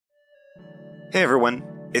Hey everyone,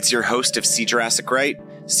 it's your host of See Jurassic Right,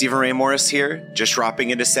 Stephen Ray Morris here, just dropping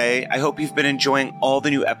in to say I hope you've been enjoying all the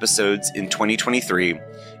new episodes in 2023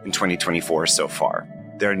 and 2024 so far.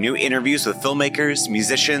 There are new interviews with filmmakers,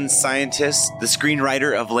 musicians, scientists, the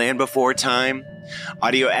screenwriter of Land Before Time,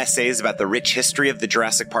 audio essays about the rich history of the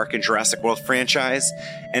Jurassic Park and Jurassic World franchise,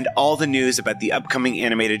 and all the news about the upcoming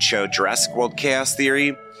animated show Jurassic World Chaos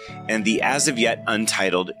Theory and the as-of-yet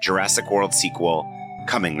untitled Jurassic World sequel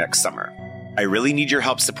coming next summer. I really need your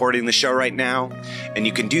help supporting the show right now, and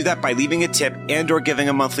you can do that by leaving a tip and or giving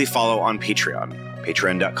a monthly follow on Patreon,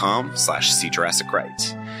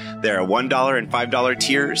 patreon.com/SeeJurassicRight. There are $1 and $5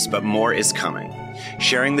 tiers, but more is coming.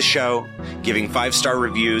 Sharing the show, giving 5-star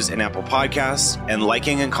reviews in Apple Podcasts, and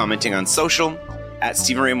liking and commenting on social at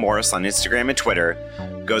Stephen Ray Morris on Instagram and Twitter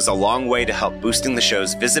goes a long way to help boosting the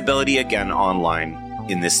show's visibility again online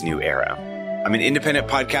in this new era. I'm an independent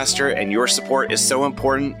podcaster, and your support is so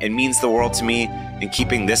important and means the world to me in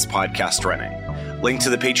keeping this podcast running. Link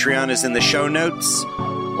to the Patreon is in the show notes.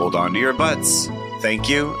 Hold on to your butts. Thank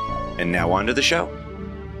you. And now on to the show.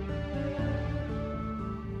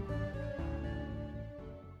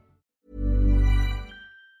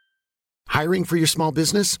 Hiring for your small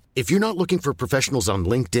business? If you're not looking for professionals on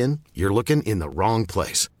LinkedIn, you're looking in the wrong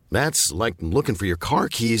place. That's like looking for your car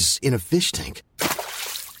keys in a fish tank.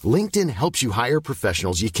 LinkedIn helps you hire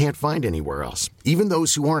professionals you can't find anywhere else, even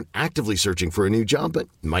those who aren't actively searching for a new job but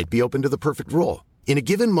might be open to the perfect role. In a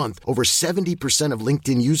given month, over 70% of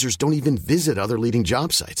LinkedIn users don't even visit other leading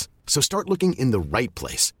job sites. So start looking in the right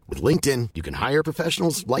place. With LinkedIn, you can hire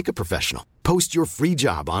professionals like a professional. Post your free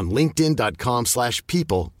job on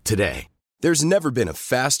linkedin.com/people today. There's never been a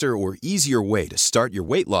faster or easier way to start your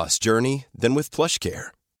weight loss journey than with PlushCare.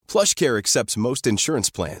 PlushCare accepts most insurance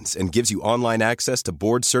plans and gives you online access to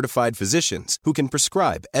board-certified physicians who can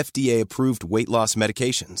prescribe FDA-approved weight loss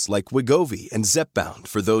medications like Wegovy and Zepbound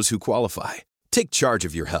for those who qualify. Take charge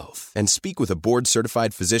of your health and speak with a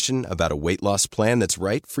board-certified physician about a weight loss plan that's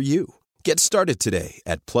right for you. Get started today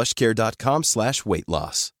at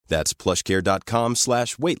plushcare.com/weight-loss. That's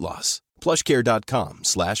plushcare.com/weight-loss.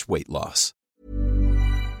 plushcare.com/weight-loss.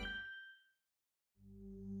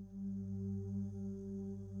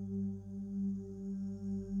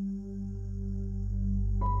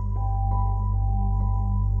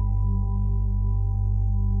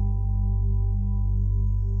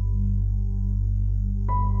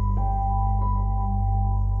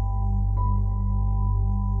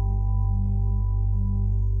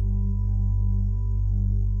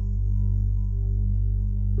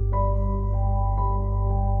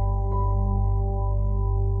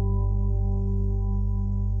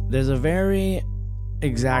 There's a very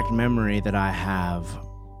exact memory that I have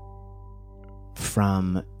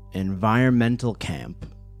from environmental camp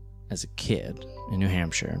as a kid in New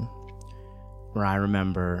Hampshire, where I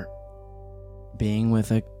remember being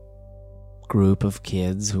with a group of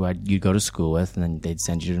kids who you'd go to school with, and then they'd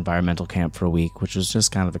send you to environmental camp for a week, which was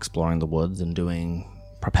just kind of exploring the woods and doing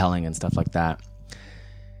rappelling and stuff like that.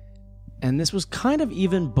 And this was kind of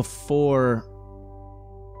even before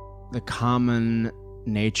the common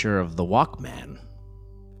nature of the Walkman.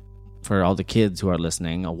 For all the kids who are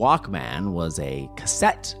listening, a Walkman was a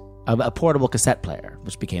portable cassette player,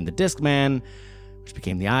 which became the Discman, which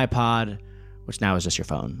became the iPod, which now is just your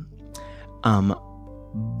phone.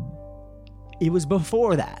 It was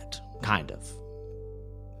before that, kind of.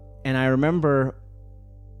 And I remember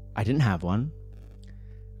I didn't have one,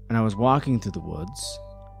 and I was walking through the woods,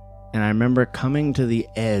 and I remember coming to the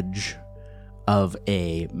edge of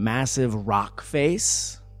a massive rock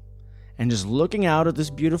face and just looking out at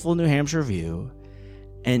this beautiful New Hampshire view,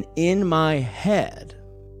 and in my head,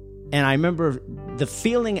 and I remember the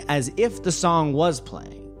feeling as if the song was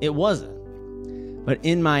playing. It wasn't, but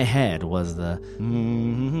in my head was the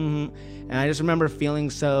and I just remember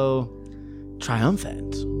feeling so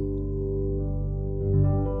triumphant.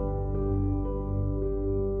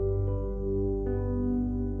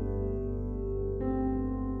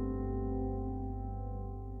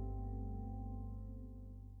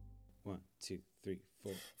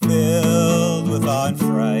 Filled with awe and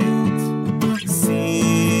fright,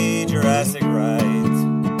 see Jurassic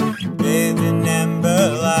Right, bathed in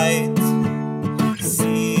amber light.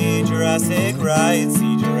 See Jurassic Right,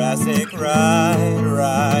 see Jurassic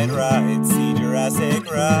Right, right. See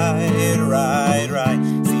Jurassic Right, right.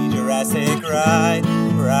 See Jurassic Right,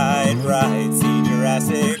 right. See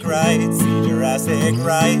Jurassic Right, see Jurassic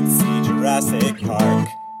Right, see Jurassic Park.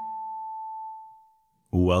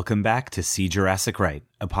 Welcome back to See Jurassic Right,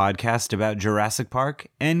 a podcast about Jurassic Park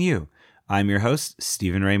and you. I'm your host,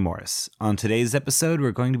 Stephen Ray Morris. On today's episode,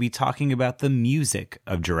 we're going to be talking about the music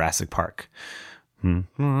of Jurassic Park.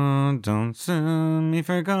 Don't sue me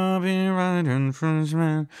for copyright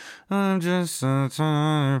infringement. I'm just a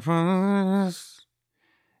tired puss.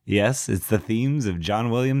 Yes, it's the themes of John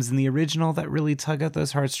Williams in the original that really tug at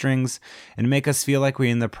those heartstrings and make us feel like we're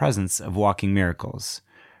in the presence of walking miracles.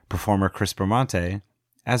 Performer Chris Bramante,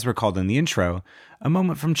 as recalled in the intro, a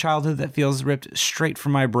moment from childhood that feels ripped straight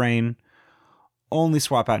from my brain. Only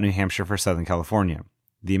swap out New Hampshire for Southern California.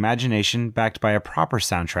 The imagination, backed by a proper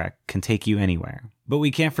soundtrack, can take you anywhere. But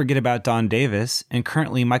we can't forget about Don Davis, and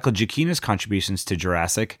currently Michael Giacchino's contributions to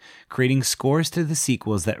Jurassic, creating scores to the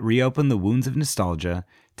sequels that reopen the wounds of nostalgia,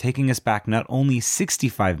 taking us back not only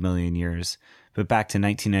 65 million years, but back to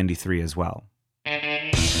 1993 as well.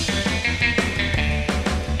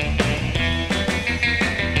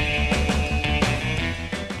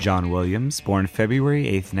 John Williams, born February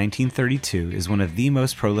 8, 1932, is one of the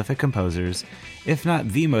most prolific composers, if not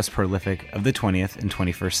the most prolific, of the 20th and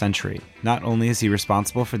 21st century. Not only is he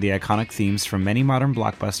responsible for the iconic themes from many modern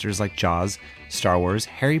blockbusters like Jaws, Star Wars,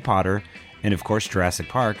 Harry Potter, and of course Jurassic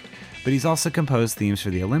Park, but he's also composed themes for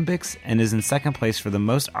the Olympics and is in second place for the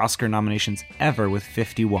most Oscar nominations ever with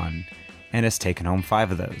 51, and has taken home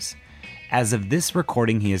 5 of those. As of this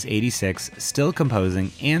recording, he is 86, still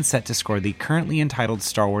composing, and set to score the currently entitled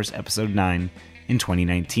Star Wars Episode 9 in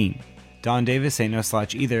 2019. Don Davis ain't no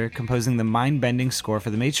slouch either, composing the mind-bending score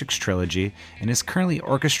for the Matrix trilogy, and is currently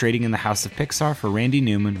orchestrating in the House of Pixar for Randy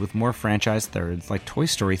Newman with more franchise thirds like Toy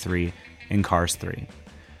Story 3 and Cars 3.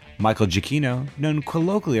 Michael Giacchino, known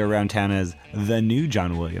colloquially around town as the new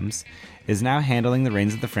John Williams, is now handling the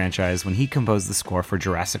reins of the franchise when he composed the score for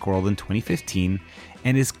Jurassic World in 2015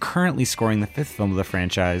 and is currently scoring the 5th film of the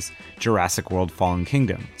franchise, Jurassic World Fallen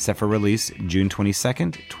Kingdom, set for release June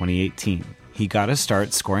 22nd, 2018. He got a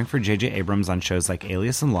start scoring for J.J. Abrams on shows like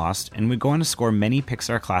Alias and Lost, and would go on to score many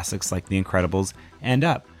Pixar classics like The Incredibles and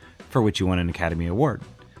Up, for which he won an Academy Award.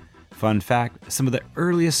 Fun fact, some of the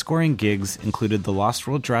earliest scoring gigs included the Lost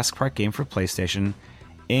World Jurassic Park game for PlayStation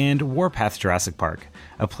and Warpath Jurassic Park,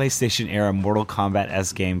 a PlayStation-era Mortal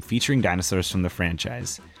Kombat-esque game featuring dinosaurs from the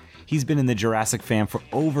franchise. He's been in the Jurassic fam for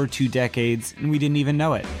over 2 decades, and we didn't even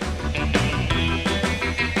know it.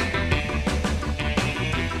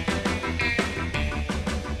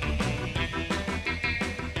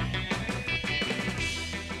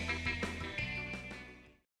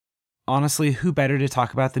 Honestly, who better to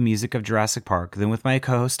talk about the music of Jurassic Park than with my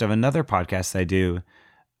co-host of another podcast I do?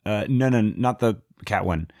 No, not the cat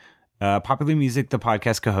one. Popular Music, the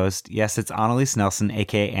podcast co-host. Yes, it's Annalise Nelson,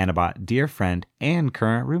 aka Annabot, dear friend and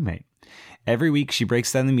current roommate. Every week, she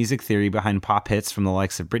breaks down the music theory behind pop hits from the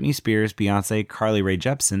likes of Britney Spears, Beyonce, Carly Rae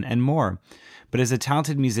Jepsen, and more. But as a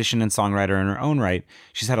talented musician and songwriter in her own right,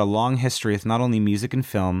 she's had a long history with not only music and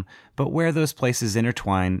film, but where those places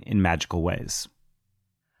intertwine in magical ways.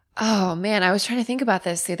 Oh, man, I was trying to think about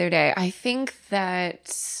this the other day. I think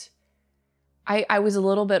that I was a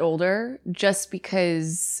little bit older just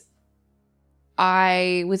because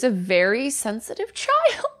I was a very sensitive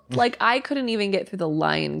child. Like, I couldn't even get through The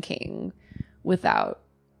Lion King without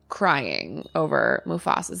crying over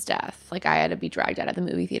Mufasa's death. Like, I had to be dragged out of the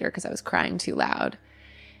movie theater because I was crying too loud.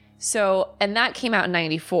 So, and that came out in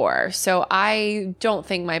 94. So I don't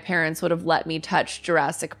think my parents would have let me touch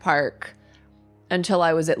Jurassic Park until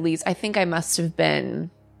I was at least, I think I was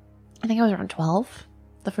around 12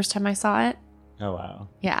 the first time I saw it. Oh, wow.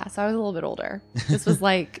 Yeah, so I was a little bit older. This was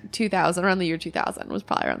like 2000, around the year 2000 was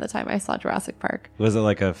probably around the time I saw Jurassic Park. Was it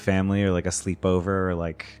like a family or like a sleepover or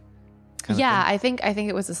like kind of thing? I think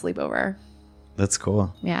it was a sleepover. That's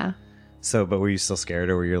cool. Yeah. So, but were you still scared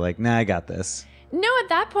or were you like, nah, I got this? No, at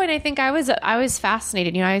that point, I think I was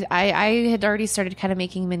fascinated. You know, I had already started kind of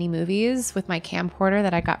making mini movies with my camcorder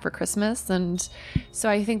that I got for Christmas, and so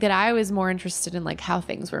I think that I was more interested in like how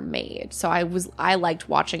things were made. So I liked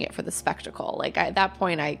watching it for the spectacle. Like at that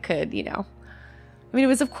point, I could, you know, I mean, it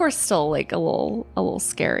was of course still like a little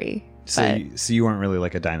scary. So you weren't really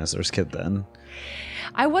like a dinosaurs kid then?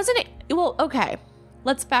 I wasn't. Well, okay,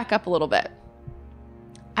 let's back up a little bit.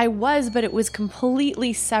 I was, but it was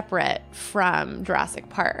completely separate from Jurassic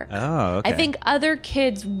Park. Oh, okay. I think other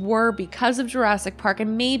kids were because of Jurassic Park,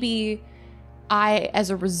 and maybe I, as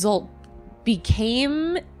a result,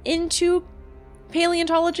 became into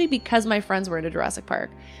paleontology because my friends were into Jurassic Park.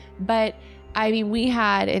 But I mean, we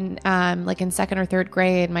had in second or third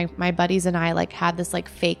grade, my buddies and I like had this like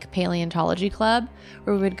fake paleontology club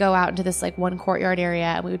where we would go out into this like one courtyard area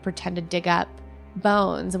and we would pretend to dig up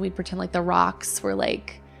bones, and we'd pretend like the rocks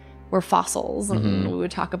were fossils, and we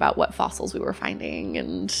would talk about what fossils we were finding.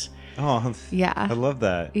 And oh yeah, I love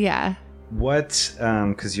that. Yeah. what,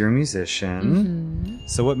 because you're a musician,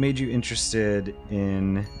 so what made you interested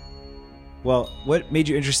in, what made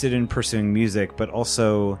you interested in pursuing music, but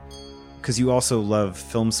also, because you also love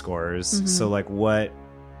film scores, so like what,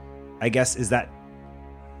 I guess, is that,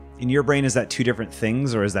 in your brain, is that two different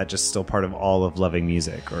things, or is that just still part of all of loving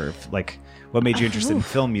music? Or like, what made you interested in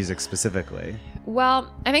film music specifically?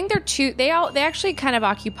 Well, I think they actually kind of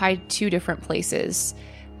occupy two different places.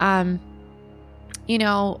 You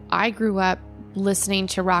know, I grew up listening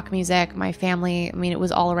to rock music. My family, I mean, it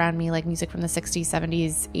was all around me, like music from the 60s,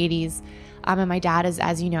 70s, 80s. And my dad is,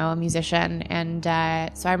 as you know, a musician. And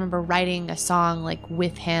so I remember writing a song like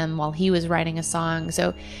with him while he was writing a song.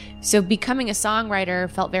 So becoming a songwriter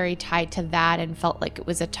felt very tied to that, and felt like it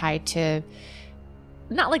was a tie to,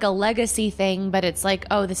 not like a legacy thing, but it's like,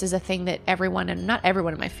 oh, this is a thing that everyone, and not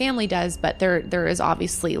everyone in my family does, but there is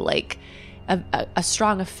obviously like a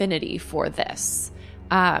strong affinity for this.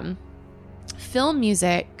 Film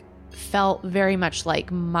music felt very much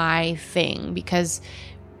like my thing, because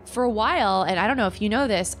for a while, and I don't know if you know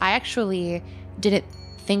this, I actually didn't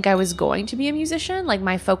think I was going to be a musician. Like,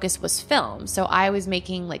 my focus was film. So I was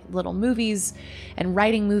making like little movies and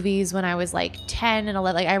writing movies when I was like 10 and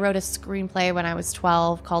 11. Like, I wrote a screenplay when I was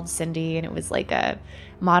 12 called Cindy, and it was like a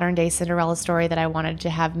modern day Cinderella story that I wanted to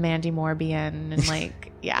have Mandy Moore be in, and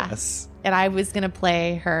like, yeah. Yes. And I was going to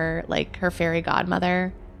play her, like her fairy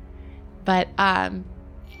godmother. But in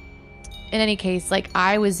any case, like,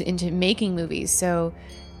 I was into making movies. So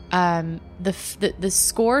the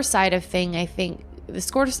score side of thing, I think the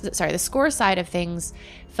score side of things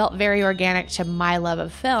felt very organic to my love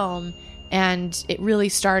of film. And it really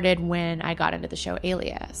started when I got into the show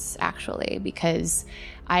Alias, actually, because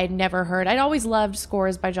I'd always loved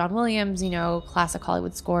scores by John Williams, you know, classic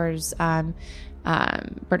Hollywood scores,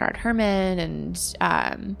 Bernard Herrmann,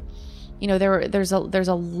 and you know, there's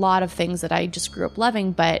a lot of things that I just grew up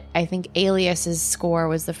loving, but I think Alias's score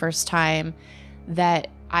was the first time that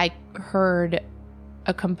I heard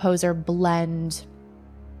a composer blend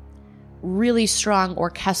really strong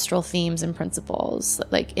orchestral themes and principles,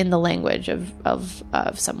 like in the language of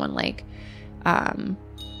someone like,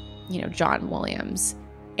 you know, John Williams,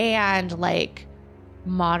 and like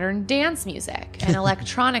modern dance music and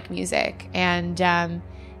electronic music, and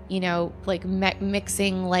you know, like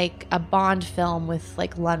mixing like a Bond film with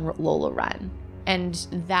like Lola Run. And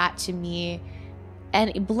that, to me,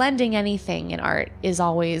 and blending anything in art is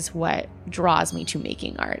always what draws me to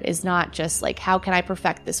making art. Is not just like, how can I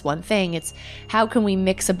perfect this one thing? It's how can we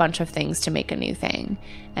mix a bunch of things to make a new thing?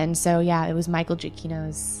 And so, yeah, it was Michael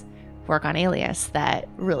Giacchino's work on Alias that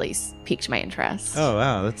really piqued my interest. Oh,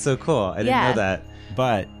 wow. That's so cool. I didn't know that.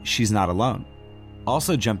 But she's not alone.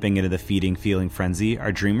 Also jumping into the feeding feeling frenzy,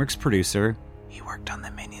 our DreamWorks producer, he worked on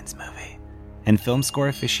the Minions movie, and film score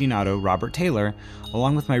aficionado Robert Taylor,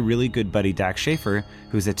 along with my really good buddy Dax Schaefer,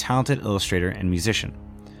 who's a talented illustrator and musician.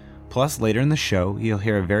 Plus, later in the show, you'll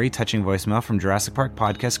hear a very touching voicemail from Jurassic Park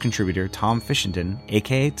podcast contributor Tom Fishington,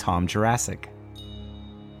 aka Tom Jurassic.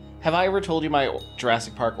 Have I ever told you my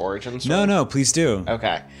Jurassic Park origin story? No, please do.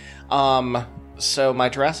 Okay. So my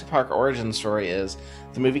Jurassic Park origin story is,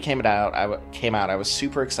 the movie came out. I was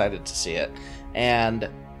super excited to see it, and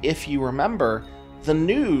if you remember, the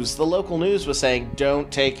local news was saying,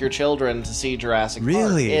 "Don't take your children to see Jurassic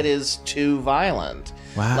Park. It is too violent."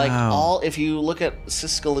 Wow. Like, if you look at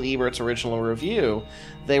Siskel and Ebert's original review,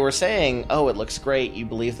 they were saying, "Oh, it looks great. You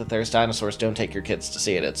believe that there's dinosaurs. Don't take your kids to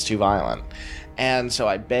see it. It's too violent." And so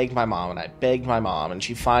I begged my mom, and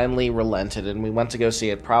she finally relented, and we went to go see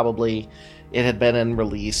it. Probably it had been in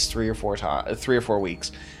release 3 or 4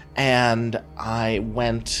 weeks, and I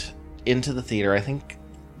went into the theater. I think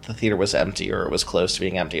the theater was empty, or it was close to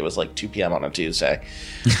being empty. It was like 2 p.m. on a Tuesday.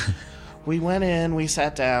 We went in, we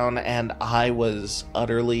sat down, and I was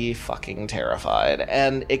utterly fucking terrified.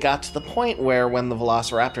 And it got to the point where when the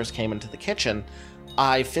Velociraptors came into the kitchen,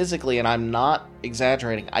 I physically, and I'm not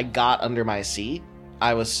exaggerating, I got under my seat.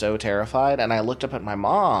 I was so terrified, and I looked up at my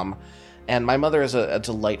mom, and my mother is a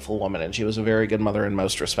delightful woman, and she was a very good mother in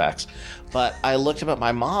most respects. But I looked up at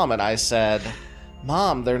my mom, and I said,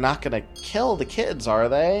 "Mom, they're not going to kill the kids, are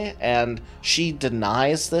they?" And she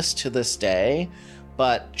denies this to this day,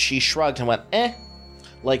 but she shrugged and went,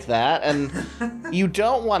 like that. And you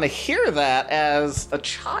don't want to hear that as a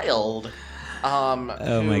child. Oh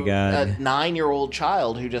my God. A 9-year-old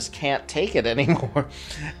child who just can't take it anymore.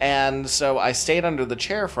 And so I stayed under the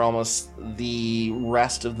chair for almost the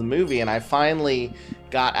rest of the movie, and I finally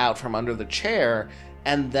got out from under the chair,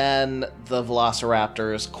 and then the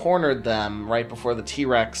Velociraptors cornered them right before the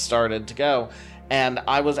T-Rex started to go, and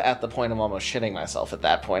I was at the point of almost shitting myself at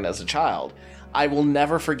that point as a child. I will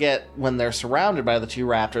never forget when they're surrounded by the two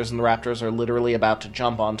raptors, and the raptors are literally about to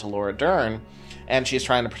jump onto Laura Dern, and she's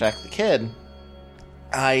trying to protect the kid.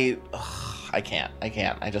 I can't.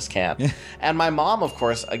 I just can't. And my mom, of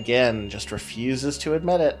course, again, just refuses to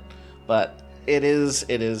admit it, but it is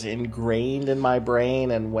ingrained in my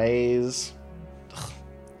brain in ways.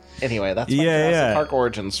 Anyway, that's my Jurassic Park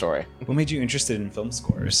origin story. What made you interested in film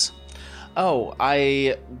scores? Oh,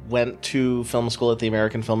 I went to film school at the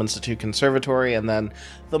American Film Institute Conservatory, and then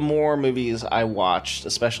the more movies I watched,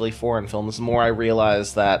 especially foreign films, the more I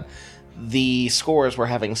realized that the scores were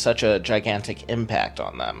having such a gigantic impact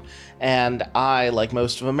on them. And I, like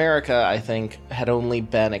most of America, I think, had only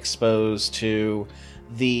been exposed to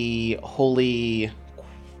the holy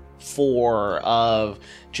four of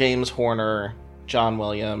James Horner, John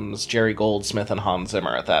Williams, Jerry Goldsmith, and Hans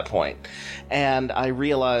Zimmer at that point. And I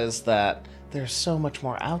realized that there's so much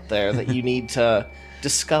more out there that you need to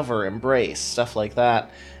discover, embrace, stuff like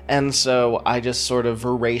that. And so I just sort of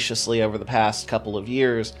voraciously over the past couple of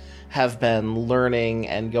years have been learning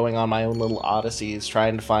and going on my own little odysseys,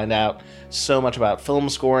 trying to find out so much about film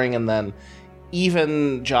scoring. And then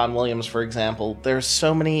even John Williams, for example, there's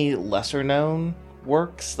so many lesser known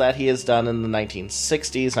works that he has done in the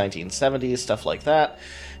 1960s, 1970s, stuff like that,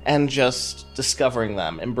 and just discovering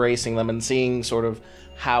them, embracing them, and seeing sort of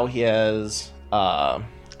how he has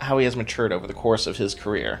matured over the course of his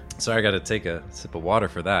career. Sorry, I got to take a sip of water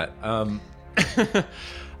for that.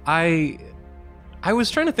 I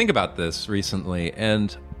was trying to think about this recently,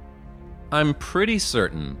 and I'm pretty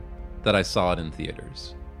certain that I saw it in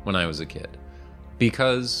theaters when I was a kid,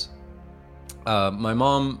 because my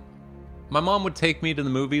mom would take me to the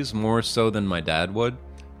movies more so than my dad would.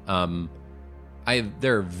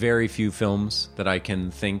 There are very few films that I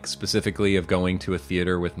can think specifically of going to a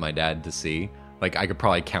theater with my dad to see. Like, I could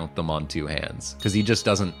probably count them on two hands, because he just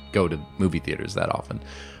doesn't go to movie theaters that often.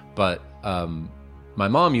 But my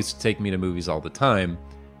mom used to take me to movies all the time,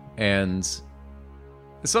 and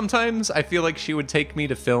sometimes I feel like she would take me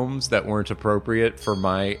to films that weren't appropriate for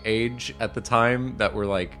my age at the time, that were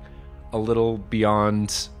like a little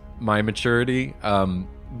beyond my maturity.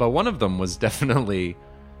 But one of them was definitely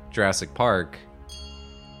Jurassic Park,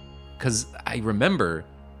 because I remember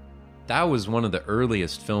that was one of the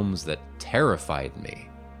earliest films that terrified me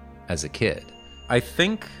as a kid. I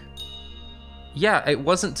think, it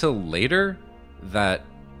wasn't till later that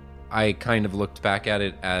I kind of looked back at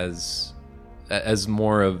it as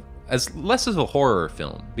less of a horror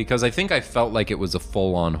film, because I think I felt like it was a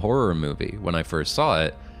full-on horror movie when I first saw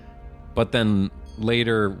it. But then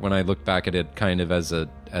later, when I looked back at it kind of as a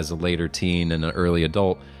later teen and an early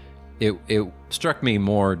adult, it struck me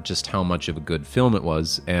more just how much of a good film it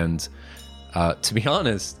was. And to be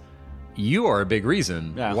honest, you are a big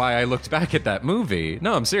reason why I looked back at that movie.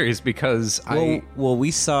 No, I'm serious, because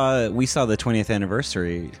we saw the 20th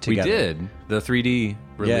anniversary together. We did the 3D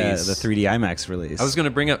release. Yeah, the 3D IMAX release. I was going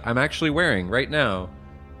to bring up, I'm actually wearing right now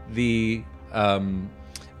the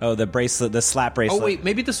the bracelet, the slap bracelet. Oh wait,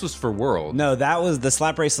 maybe this was for World. No, that was the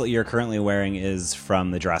slap bracelet you're currently wearing is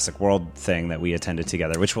from the Jurassic World thing that we attended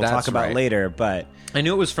together, which we'll talk about later. But I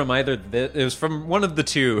knew it was from it was from one of the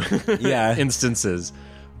two instances.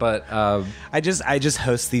 But I just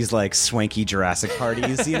host these like swanky Jurassic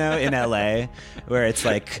parties, in LA, where it's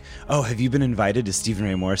like, oh, have you been invited to Stephen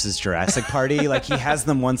Ray Morris's Jurassic party? Like, he has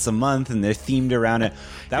them once a month, and they're themed around it.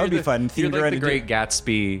 That would be fun. Themed around the Great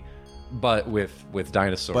Gatsby, but with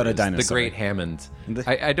dinosaurs. But a dinosaur. The Great Hammond.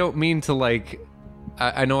 I don't mean to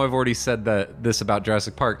I know I've already said this about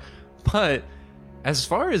Jurassic Park, but as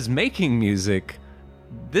far as making music,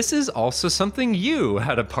 this is also something you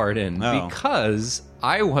had a part in, because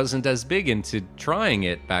I wasn't as big into trying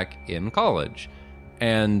it back in college.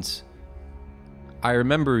 And I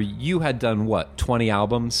remember you had done, 20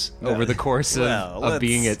 albums over the course of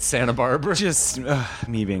being at Santa Barbara? Just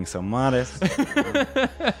me being so modest.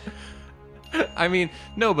 I mean,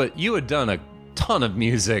 no, but you had done a ton of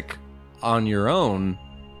music on your own.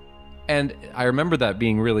 And I remember that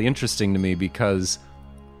being really interesting to me, because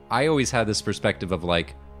I always had this perspective of you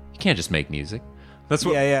can't just make music. That's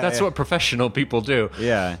what what professional people do.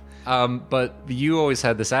 Yeah. But you always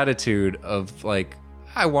had this attitude of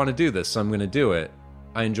I want to do this, so I'm going to do it.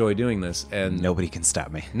 I enjoy doing this, and nobody can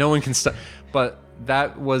stop me. No one can stop. But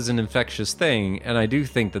that was an infectious thing, and I do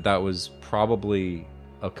think that was probably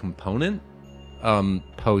a component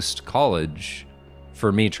post college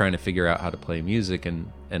for me trying to figure out how to play music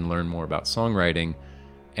and learn more about songwriting.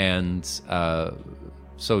 And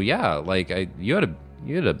so you had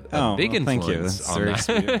a big influence on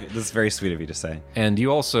that. That's very sweet of you to say. And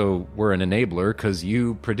you also were an enabler, because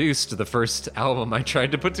you produced the first album I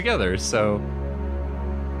tried to put together. So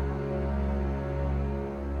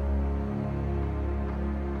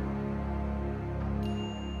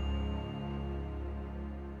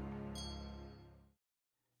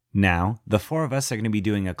Now, the four of us are going to be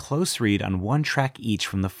doing a close read on one track each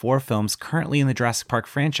from the 4 films currently in the Jurassic Park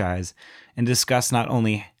franchise and discuss not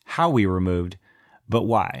only how we were moved, but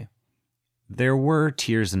why. There were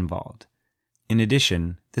tears involved. In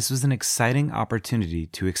addition, this was an exciting opportunity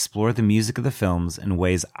to explore the music of the films in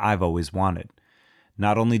ways I've always wanted.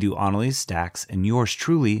 Not only do Annalise, Dax, and yours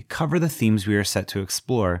truly cover the themes we are set to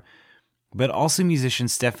explore, but also musician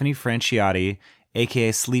Stephanie Franciati,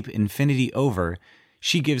 aka Sleep Infinity Over,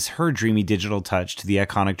 she gives her dreamy digital touch to the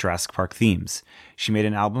iconic Jurassic Park themes. She made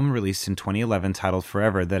an album released in 2011 titled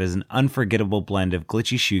Forever that is an unforgettable blend of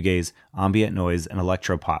glitchy shoegaze, ambient noise, and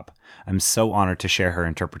electropop. I'm so honored to share her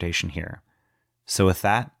interpretation here. So with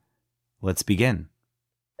that, let's begin.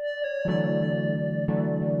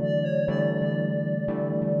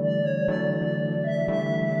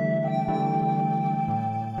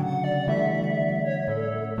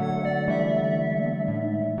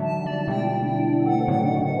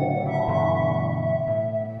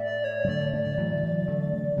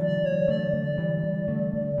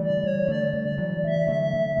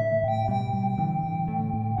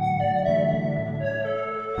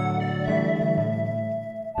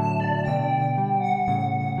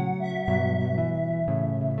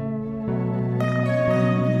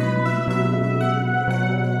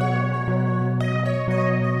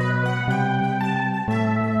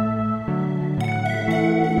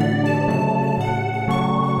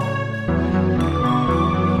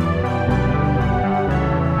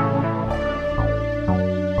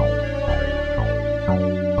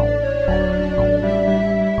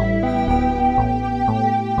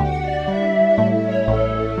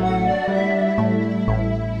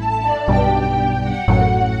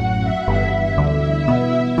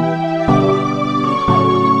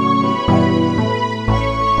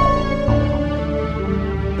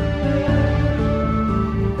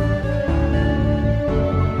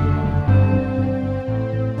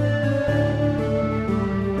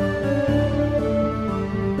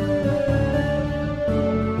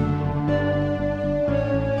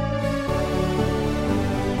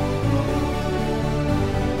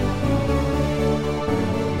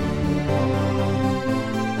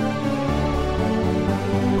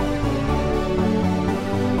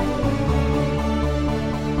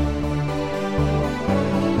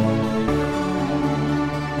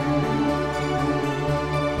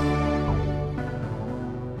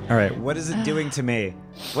 All right, what is it doing to me?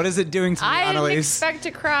 What is it doing to me, I didn't Annalise? expect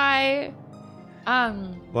to cry.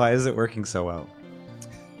 Why is it working so well?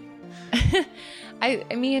 I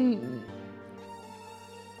mean,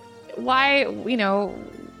 why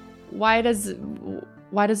does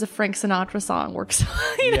a Frank Sinatra song work so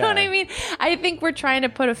you know what I mean? I think we're trying to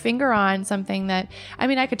put a finger on something that, I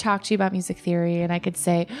mean, I could talk to you about music theory and I could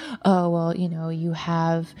say, oh, well, you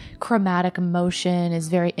have chromatic emotion is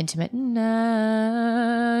very intimate.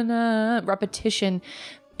 Repetition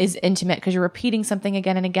is intimate because you're repeating something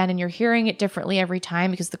again and again and you're hearing it differently every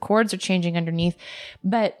time because the chords are changing underneath.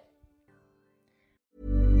 But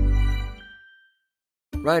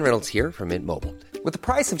Ryan Reynolds here from Mint Mobile. With the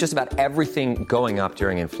price of just about everything going up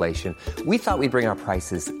during inflation, we thought we'd bring our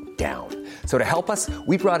prices down. So to help us,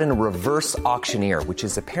 we brought in a reverse auctioneer, which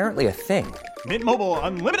is apparently a thing. Mint Mobile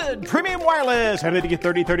Unlimited Premium Wireless. How to get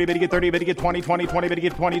 30, 30, bit to get 30, bit to get 20, 20, 20, bit to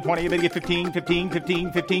get 20, 20, bit to get 15, 15,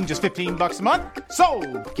 15, 15, just $15 a month?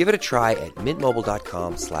 Sold! Give it a try at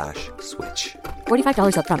mintmobile.com/switch.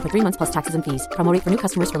 $45 up front for 3 months plus taxes and fees. Promo rate for new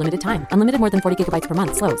customers for limited time. Unlimited more than 40 gigabytes per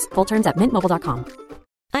month. Slows full terms at mintmobile.com.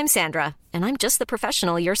 I'm Sandra, and I'm just the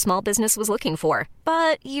professional your small business was looking for.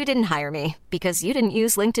 But you didn't hire me because you didn't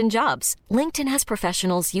use LinkedIn Jobs. LinkedIn has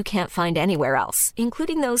professionals you can't find anywhere else,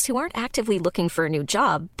 including those who aren't actively looking for a new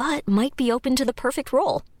job, but might be open to the perfect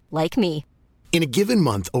role, like me. In a given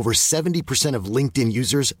month, over 70% of LinkedIn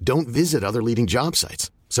users don't visit other leading job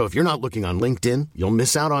sites. So if you're not looking on LinkedIn, you'll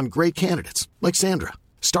miss out on great candidates like Sandra.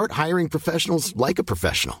 Start hiring professionals like a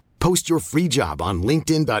professional. Post your free job on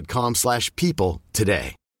linkedin.com/people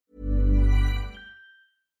today.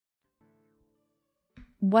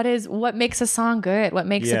 What makes a song good? What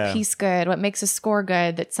makes a piece good? What makes a score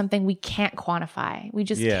good? That's something we can't quantify. We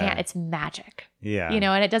just can't. It's magic. Yeah.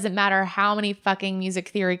 And it doesn't matter how many fucking music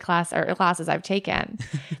theory classes I've taken.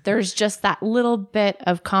 There's just that little bit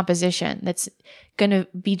of composition that's going to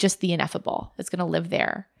be just the ineffable. It's going to live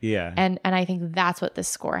there. Yeah. And I think that's what this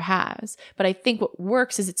score has. But I think what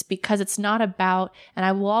works is it's because it's not about, and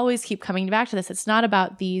I will always keep coming back to this, it's not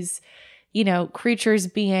about these, creatures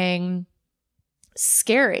being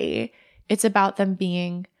scary. It's about them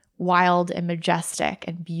being wild and majestic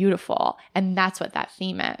and beautiful. And that's what that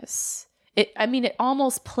theme is. It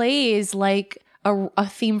almost plays like a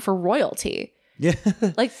theme for royalty. Yeah.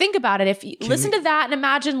 Like, think about it. If you listen to that and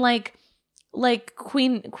imagine like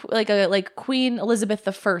Queen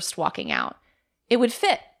Elizabeth I walking out, it would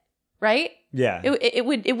fit, right? Yeah.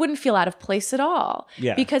 It wouldn't feel out of place at all.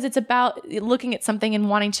 Yeah. Because it's about looking at something and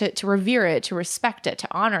wanting to revere it, to respect it, to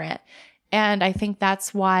honor it. And I think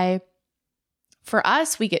that's why for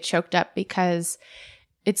us, we get choked up, because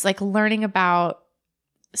it's like learning about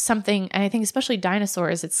something. And I think especially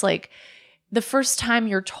dinosaurs, it's like the first time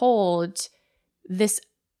you're told this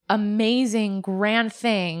amazing, grand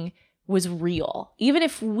thing was real. Even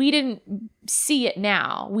if we didn't see it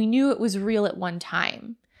now, we knew it was real at one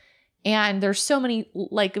time. And there's so many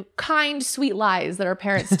like kind, sweet lies that our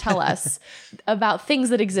parents tell us about things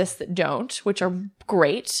that exist that don't, which are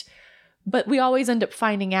great. But we always end up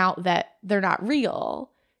finding out that they're not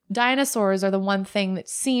real. Dinosaurs are the one thing that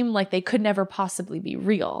seem like they could never possibly be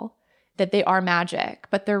real, that they are magic,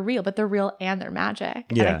 but they're real and they're magic.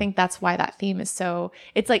 Yeah. And I think that's why that theme is so,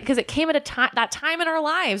 it's like, because it came at that time in our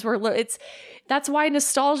lives where that's why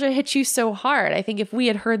nostalgia hits you so hard. I think if we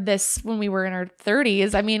had heard this when we were in our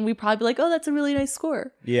 30s, I mean, we'd probably be like, oh, that's a really nice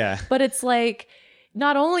score. Yeah. But it's like,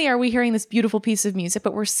 not only are we hearing this beautiful piece of music,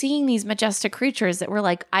 but we're seeing these majestic creatures that we're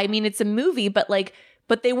like, I mean, it's a movie, but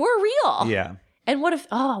they were real. Yeah. And what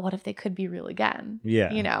if they could be real again?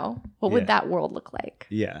 Yeah. You know, what would that world look like?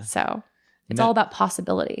 Yeah. So it's all about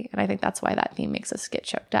possibility. And I think that's why that theme makes us get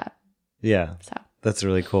choked up. Yeah. So that's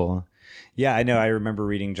really cool. Yeah, I know. I remember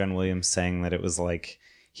reading John Williams saying that it was like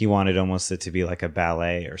he wanted almost it to be like a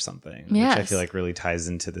ballet or something, yes. which I feel like really ties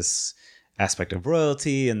into this aspect of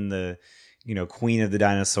royalty and the, you know, queen of the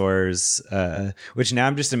dinosaurs, which now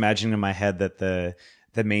I'm just imagining in my head that the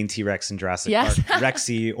main T-Rex in Jurassic Park,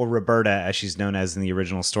 Rexy, or Roberta, as she's known as in the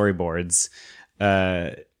original storyboards,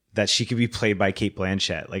 that she could be played by Cate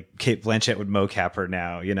Blanchett. Like Cate Blanchett would mocap her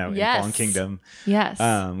now, you know, in Fallen Kingdom. Yes.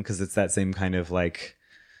 Because it's that same kind of like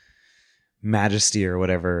majesty or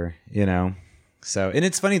whatever, you know. So, and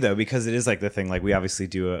it's funny though, because it is like the thing, like we obviously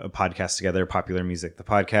do a podcast together, Popular Music, the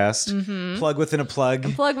podcast, plug within a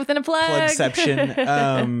plug. Plug within a plug.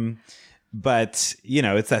 Plugception. But, you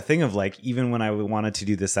know, it's that thing of like, even when I wanted to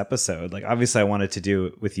do this episode, like obviously I wanted to do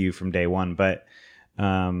it with you from day one, but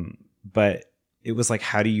it was like,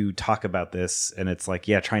 how do you talk about this? And it's like,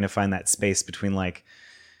 yeah, trying to find that space between like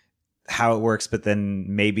how it works, but then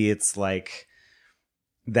maybe it's like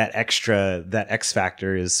that X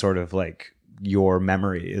factor is sort of like your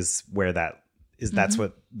memory is where that is. That's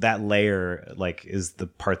what that layer like is, the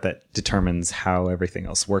part that determines how everything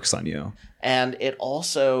else works on you. And it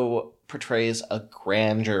also portrays a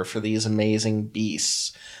grandeur for these amazing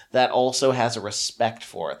beasts that also has a respect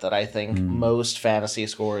for it that I think most fantasy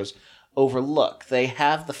scores overlook. They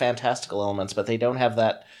have the fantastical elements, but they don't have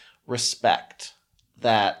that respect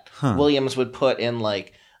that Williams would put in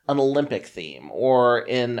like an Olympic theme or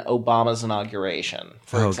in Obama's inauguration,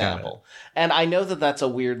 for example. And I know that that's a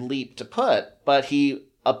weird leap to put, but he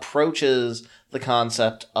approaches the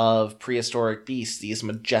concept of prehistoric beasts, these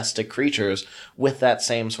majestic creatures, with that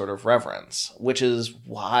same sort of reverence, which is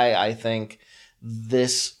why I think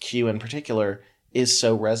this cue in particular is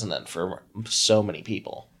so resonant for so many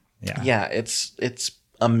people. Yeah, it's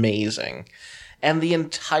amazing. And the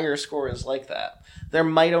entire score is like that. There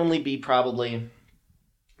might only be probably,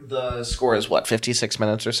 the score is 56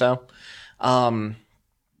 minutes or so?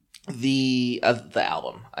 The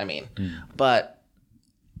album, I mean. But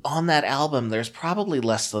on that album, there's probably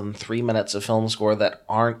less than 3 minutes of film score that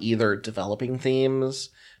aren't either developing themes,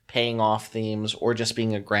 paying off themes, or just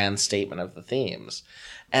being a grand statement of the themes.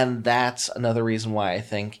 And that's another reason why I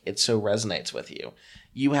think it so resonates with you.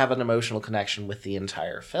 You have an emotional connection with the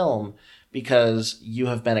entire film because you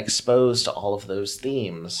have been exposed to all of those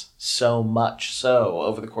themes so much so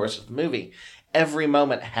over the course of the movie. Every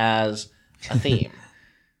moment has a theme.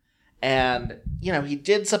 And, you know, he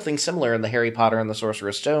did something similar in the Harry Potter and the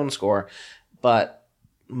Sorcerer's Stone score, but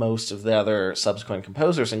most of the other subsequent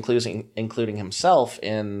composers, including himself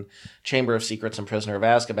in Chamber of Secrets and Prisoner of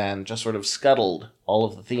Azkaban, just sort of scuttled all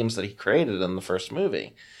of the themes that he created in the first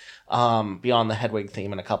movie, beyond the Hedwig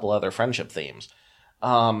theme and a couple other friendship themes.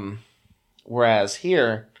 Whereas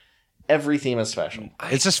here, every theme is special.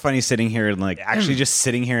 It's just funny sitting here and like actually just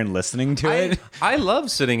sitting here and listening to it. I love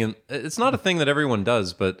sitting and it's not a thing that everyone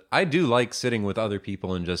does, but I do like sitting with other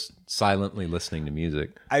people and just silently listening to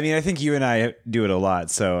music. I mean, I think you and I do it a lot.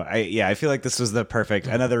 So I feel like this was the perfect,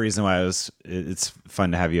 another reason why it's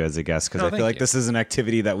fun to have you as a guest. Cause I feel like this is an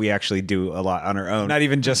activity that we actually do a lot on our own, not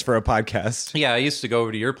even just for a podcast. Yeah. I used to go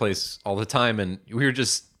over to your place all the time and we were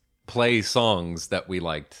just play songs that we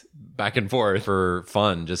liked back and forth for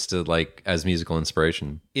fun, just to like as musical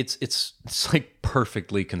inspiration. It's like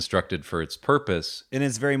perfectly constructed for its purpose. And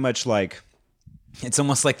it's very much like, it's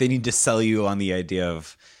almost like they need to sell you on the idea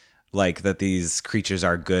of like that these creatures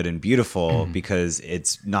are good and beautiful because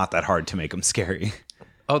it's not that hard to make them scary.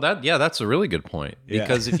 Oh, that's a really good point.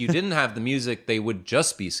 Because if you didn't have the music, they would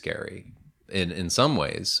just be scary in some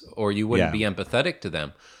ways, or you wouldn't be empathetic to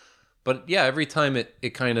them. But yeah, every time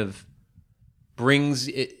it kind of brings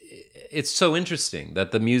it. It's so interesting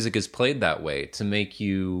that the music is played that way to make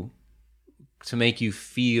you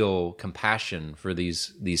feel compassion for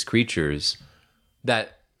these creatures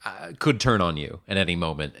that could turn on you at any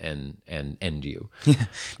moment and end you.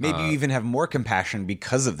 Maybe you even have more compassion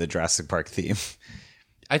because of the Jurassic Park theme.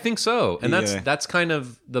 I think so, and that's kind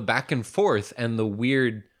of the back and forth and the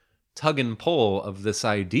weird tug and pull of this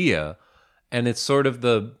idea, and it's sort of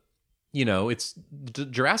it's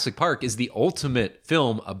Jurassic Park is the ultimate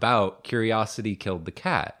film about curiosity killed the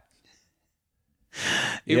cat.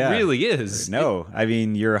 It really is. No, I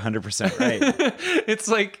mean, you're 100% right. It's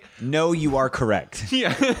like, no, you are correct.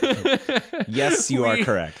 Yeah. Yes, you are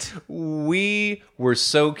correct. We were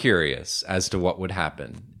so curious as to what would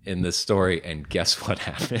happen in this story, and guess what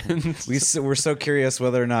happened? We're so curious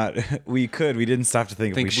whether or not we could. We didn't stop to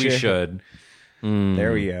think if we should.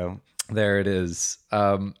 There we go. There it is.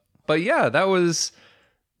 But yeah, that was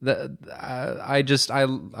the.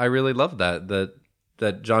 I really love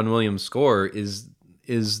that John Williams' score is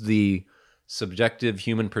the subjective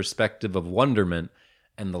human perspective of wonderment,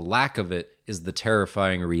 and the lack of it is the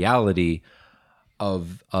terrifying reality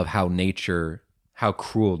of how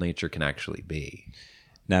cruel nature can actually be.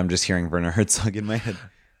 Now I'm just hearing Werner Herzog in my head.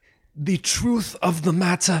 The truth of the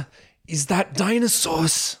matter is that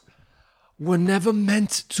dinosaurs were never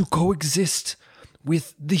meant to coexist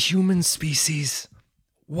with the human species.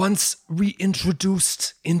 Once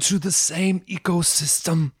reintroduced into the same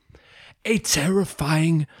ecosystem, a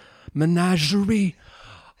terrifying menagerie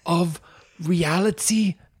of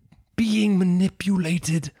reality being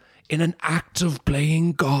manipulated in an act of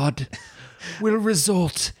playing God will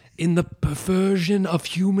result in the perversion of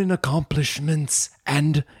human accomplishments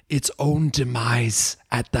and its own demise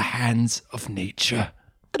at the hands of nature.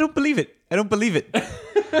 I don't believe it.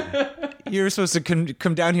 You're supposed to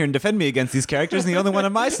come down here and defend me against these characters, and the only one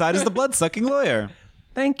on my side is the blood-sucking lawyer.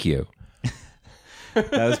 Thank you.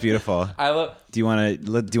 That was beautiful. Do you want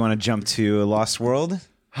to jump to Lost World?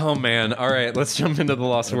 Oh man! All right, let's jump into the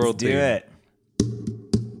Lost World. Do it.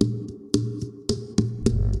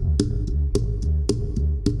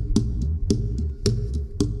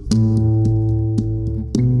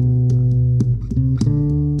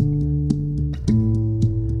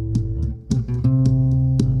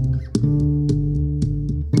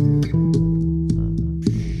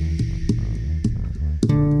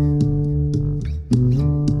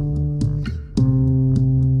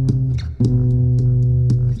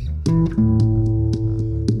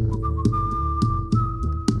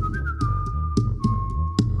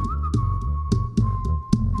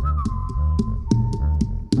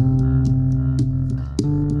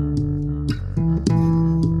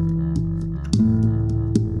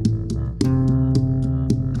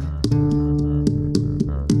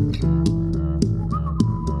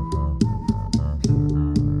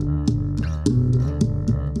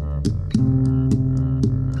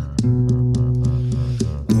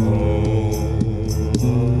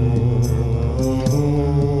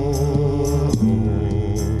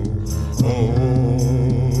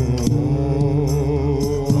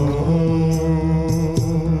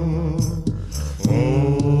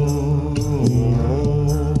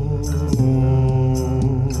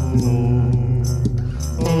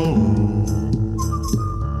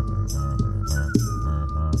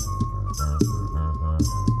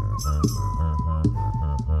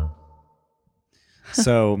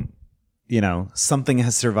 So, something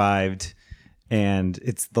has survived, and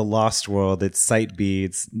it's the Lost World. It's Site B.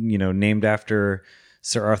 It's, named after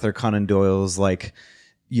Sir Arthur Conan Doyle's,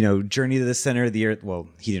 Journey to the Center of the Earth. Well,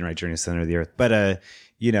 he didn't write Journey to the Center of the Earth, but,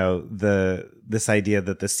 this idea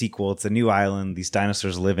that the sequel, it's a new island. These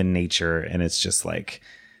dinosaurs live in nature, and it's just like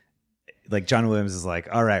John Williams is like,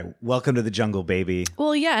 all right, welcome to the jungle, baby.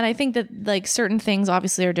 Well, yeah, and I think that certain things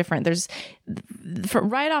obviously are different. There's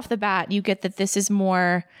right off the bat, you get that this is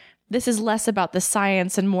less about the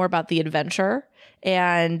science and more about the adventure.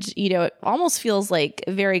 And, it almost feels like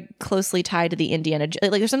very closely tied to the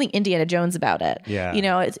there's something Indiana Jones about it. Yeah.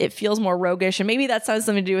 It feels more roguish, and maybe that has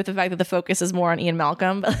something to do with the fact that the focus is more on Ian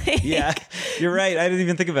Malcolm. But yeah, you're right. I didn't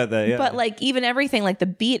even think about that. Yeah. But even everything, the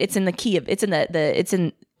beat, it's in the key of, it's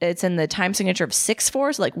in it's in the time signature of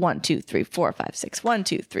 6/4. So like 1, 2, 3, 4, 5, 6, 1,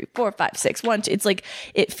 2, 3, 4, 5, 6, 1, 2. It's like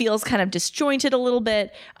it feels kind of disjointed a little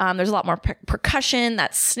bit. There's a lot more percussion.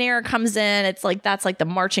 That snare comes in. It's like that's like the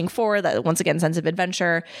marching forward. That once again sense of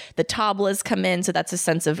adventure. The tablas come in, so that's a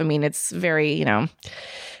sense of. I mean, it's very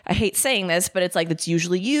I hate saying this, but it's like it's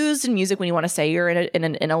usually used in music when you want to say you're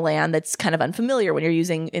in a land that's kind of unfamiliar. When you're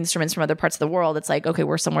using instruments from other parts of the world, it's like, okay,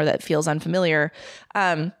 we're somewhere that feels unfamiliar.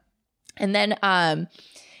 And then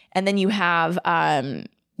you have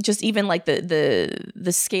just even like the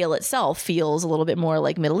scale itself feels a little bit more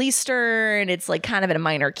like Middle Eastern. It's like kind of in a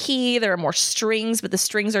minor key. There are more strings, but the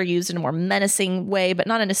strings are used in a more menacing way, but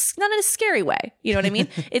not in a scary way. You know what I mean?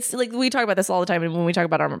 It's like we talk about this all the time, and when we talk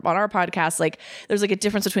about on our podcast, like there's like a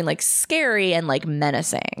difference between like scary and like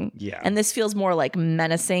menacing. Yeah, and this feels more like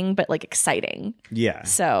menacing, but like exciting. Yeah.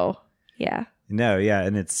 So yeah. No. Yeah,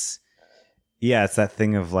 and it's that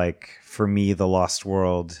thing of like for me, The Lost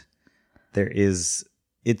World.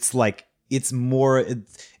 It's like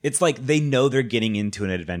they know they're getting into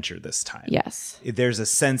an adventure this time. Yes. There's a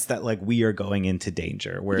sense that like we are going into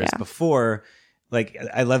danger. Whereas before, like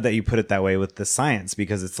I love that you put it that way with the science,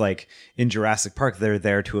 because it's like in Jurassic Park, they're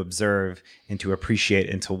there to observe and to appreciate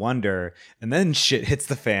and to wonder. And then shit hits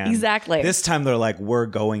the fan. Exactly. This time they're like, we're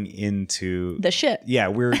going into the shit. Yeah,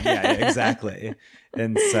 exactly.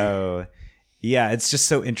 And so, yeah, it's just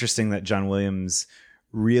so interesting that John Williams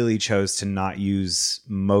really chose to not use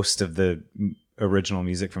most of the original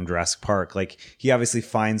music from Jurassic Park. Like he obviously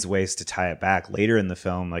finds ways to tie it back later in the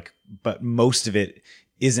film, like, but most of it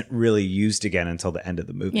isn't really used again until the end of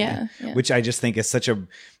the movie. Yeah. Which I just think is such a,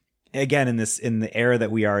 again, in the era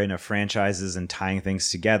that we are in of franchises and tying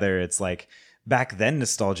things together, it's like back then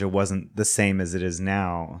nostalgia wasn't the same as it is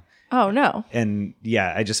now. Oh no. And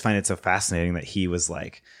yeah, I just find it so fascinating that he was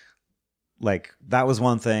like that was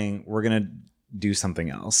one thing, we're going to do something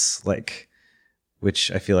else, like, which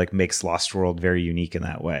I feel like makes Lost World very unique in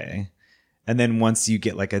that way. And then once you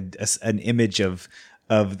get like an image of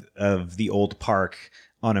the old park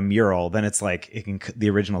on a mural, then it's like the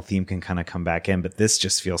original theme can kind of come back in, but this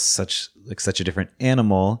just feels such a different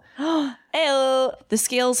animal. Ew. The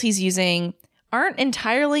scales he's using aren't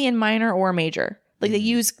entirely in minor or major. Like they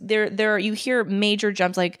use there you hear major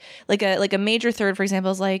jumps like a major third, for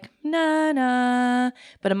example, is like na na,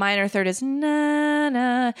 but a minor third is na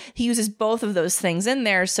na. He uses both of those things in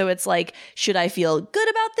there, so it's like, should I feel good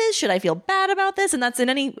about this? Should I feel bad about this? And that's in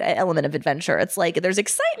any element of adventure. It's like there's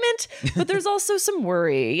excitement, but there's also some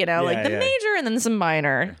worry, like the major and then some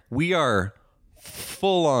minor. We are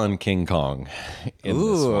full on King Kong in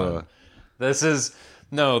this one.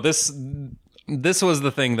 This was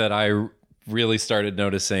the thing that I really started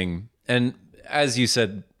noticing. And as you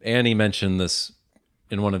said, Annie mentioned this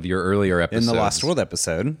in one of your earlier episodes. In the Lost World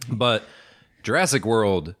episode. But Jurassic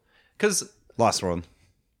World, because... Lost World.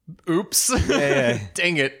 Oops. Yeah.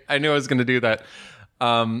 Dang it. I knew I was going to do that.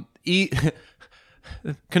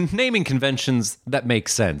 Naming conventions that make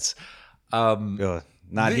sense.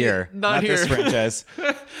 Not here. Not here. This franchise.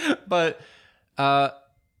 But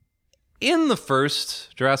in the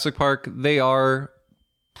first Jurassic Park, they are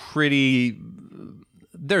pretty...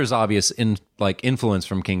 There's obvious influence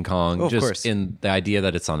from King Kong, of course. In the idea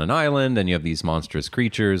that it's on an island and you have these monstrous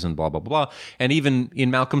creatures and blah, blah, blah. And even in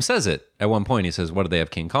Malcolm Says It, at one point he says, what do they have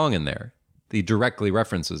King Kong in there? He directly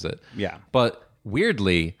references it. Yeah. But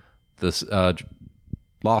weirdly, this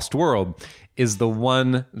Lost World is the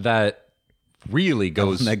one that really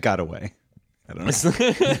goes... that got away. I don't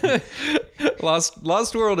know.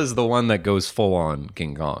 Lost World is the one that goes full on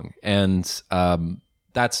King Kong. And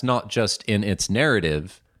that's not just in its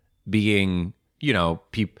narrative being,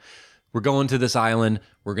 we're going to this island,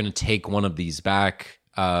 we're going to take one of these back,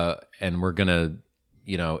 and we're going to,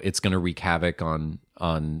 it's going to wreak havoc on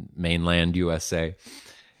mainland USA.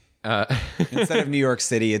 Instead of New York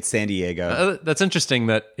City, it's San Diego. That's interesting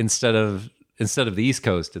that instead of the East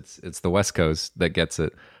Coast, it's the West Coast that gets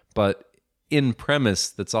it. But in premise,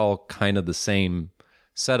 that's all kind of the same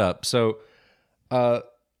setup. So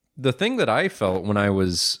the thing that I felt when I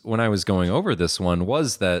was going over this one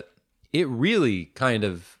was that it really kind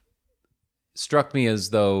of struck me as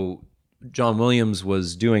though John Williams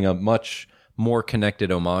was doing a much more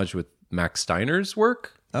connected homage with Max Steiner's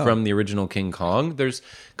work from the original King Kong. There's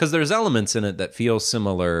elements in it that feel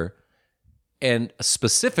similar, and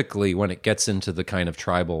specifically when it gets into the kind of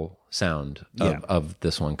tribal sound of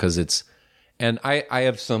this one, because it's, and I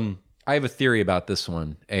have a theory about this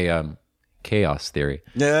one, a chaos theory.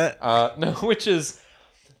 Yeah. No, which is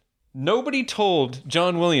nobody told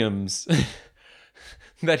John Williams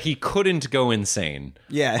that he couldn't go insane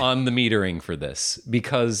on the metering for this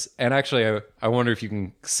because, and actually I wonder if you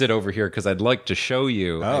can sit over here because I'd like to show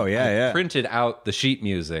you. I printed out the sheet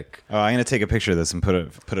music. Oh, I'm going to take a picture of this and put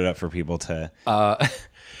it up for people to...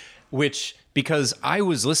 which, because I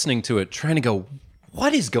was listening to it trying to go,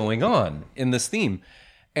 what is going on in this theme?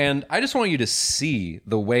 And I just want you to see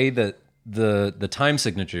the way that the time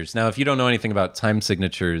signatures. Now, if you don't know anything about time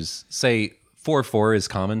signatures, say 4/4 is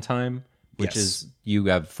common time, which is you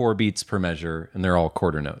have 4 beats per measure, and they're all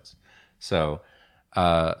quarter notes. So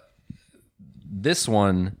this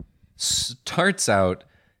one starts out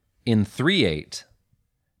in 3/8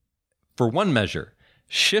 for one measure,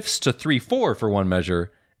 shifts to 3/4 for one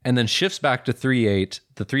measure, and then shifts back to 3/8,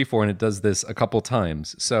 the 3/4, and it does this a couple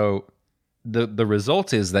times. So the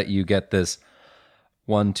result is that you get this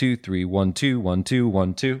 1 2 3 1 2 1 2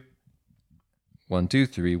 1 2 1 2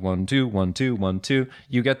 3 1 2 1 2 1 2.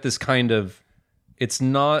 You get this kind of, it's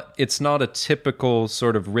not a typical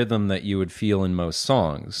sort of rhythm that you would feel in most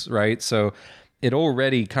songs, right? So it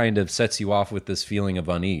already kind of sets you off with this feeling of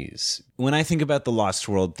unease. When I think about the Lost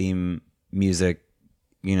World theme music,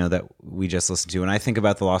 that we just listened to, when I think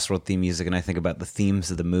about the Lost World theme music and I think about the themes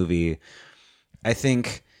of the movie, I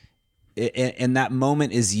think and that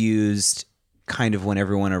moment is used kind of when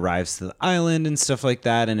everyone arrives to the island and stuff like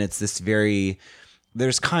that, and it's this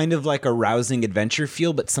there's kind of like a rousing adventure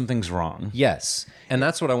feel, but something's wrong. Yes, and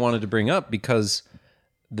that's what I wanted to bring up because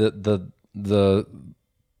the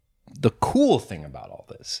cool thing about all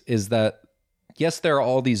this is that yes, there are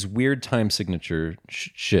all these weird time signature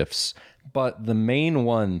shifts, but the main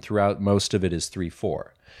one throughout most of it is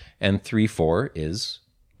 3/4, and 3/4 is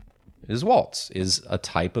waltz, is a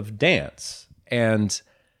type of dance. And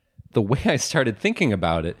the way I started thinking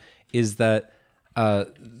about it is that,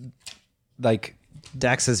 like,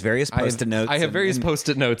 Dax has various post-it notes. I have various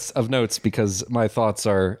post-it notes because my thoughts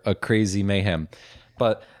are a crazy mayhem.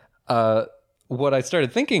 But what I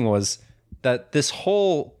started thinking was that this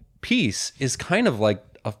whole piece is kind of like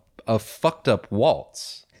a fucked up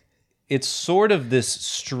waltz. It's sort of this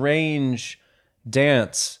strange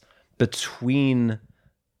dance between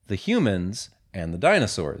the humans and the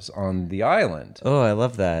dinosaurs on the island. Oh, I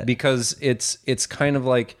love that. Because it's kind of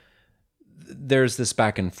like there's this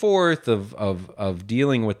back and forth of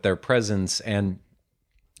dealing with their presence, and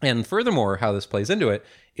furthermore, how this plays into it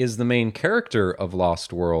is the main character of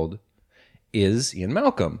Lost World is Ian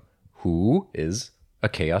Malcolm, who is a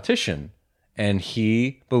chaotician, and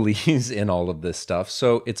he believes in all of this stuff.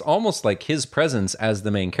 So it's almost like his presence as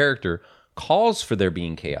the main character calls for there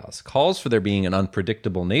being chaos, calls for there being an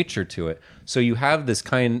unpredictable nature to it. So you have this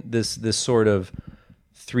sort of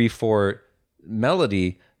 3/4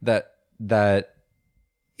 melody that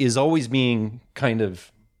is always being kind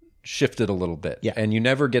of shifted a little bit. Yeah. And you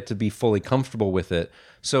never get to be fully comfortable with it.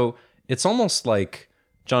 So it's almost like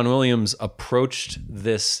John Williams approached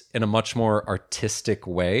this in a much more artistic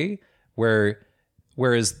way,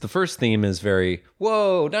 whereas the first theme is very,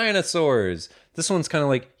 whoa, dinosaurs. This one's kind of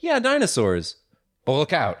like, yeah, dinosaurs, but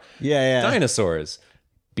look out. Yeah. Dinosaurs.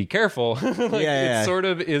 Be careful. It sort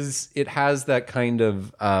of is, it has that kind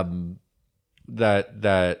of,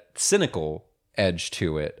 that cynical edge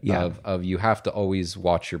to it of you have to always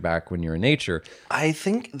watch your back when you're in nature. I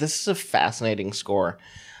think this is a fascinating score.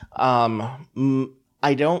 I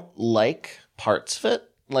don't like parts of it.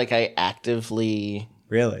 Like, I actively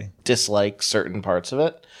dislike certain parts of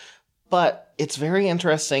it. But it's very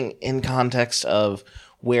interesting in context of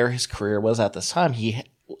where his career was at this time. He,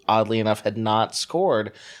 oddly enough, had not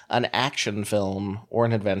scored an action film or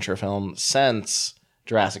an adventure film since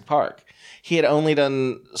Jurassic Park. He had only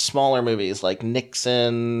done smaller movies like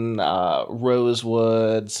Nixon,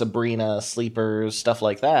 Rosewood, Sabrina, Sleepers, stuff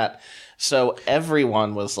like that. So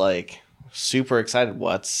everyone was like super excited.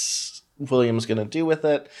 What's Williams going to do with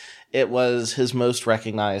it? It was his most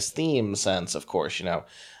recognized theme since, of course,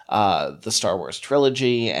 the Star Wars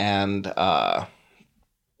trilogy, and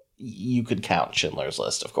you could count Schindler's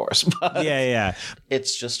List, of course. But yeah.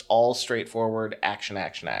 It's just all straightforward action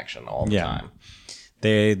all the time.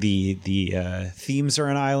 The themes are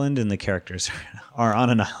an island and the characters are on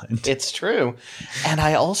an island. It's true. And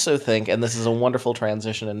I also think, and this is a wonderful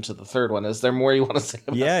transition into the third one, is there more you want to say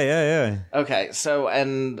about Yeah. Okay, so,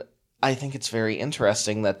 and I think it's very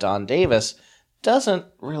interesting that Don Davis doesn't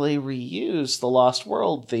really reuse the Lost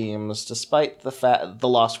World themes, despite the fact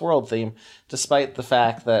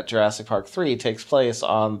that Jurassic Park 3 takes place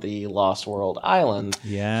on the Lost World Island.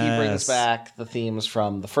 Yes. He brings back the themes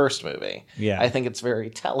from the first movie. Yeah. I think it's very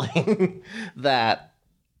telling that,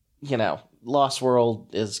 Lost World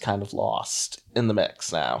is kind of lost in the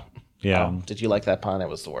mix now. Yeah. Oh, did you like that pun? It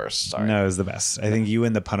was the worst. Sorry. No, it was the best. I think you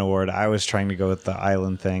win the pun award. I was trying to go with the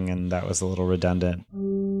island thing, and that was a little redundant.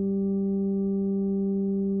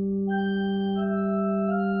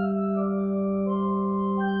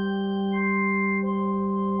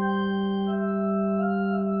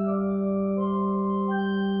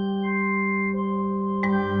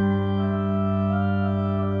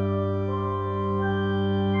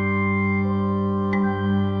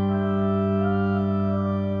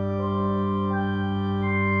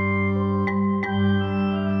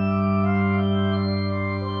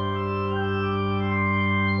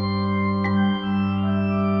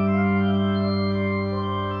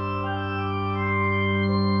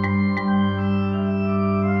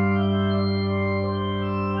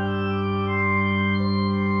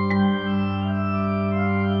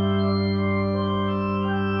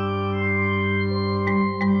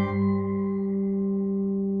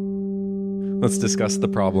 Let's discuss the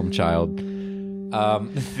problem child.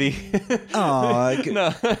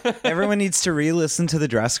 Everyone needs to re-listen to the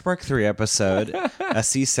Jurassic Park 3 episode.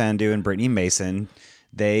 S.C. Sandu and Brittany Mason,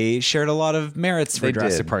 they shared a lot of merits for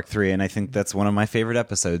Jurassic Park 3, and I think that's one of my favorite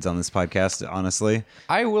episodes on this podcast, honestly.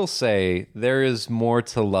 I will say there is more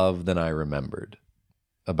to love than I remembered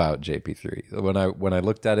about JP3. When I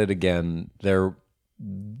looked at it again, there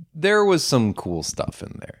was some cool stuff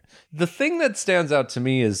in there. The thing that stands out to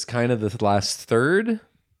me is kind of the last third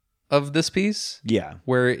of this piece. Yeah.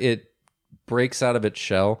 Where it breaks out of its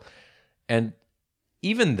shell. And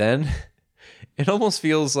even then, it almost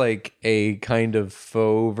feels like a kind of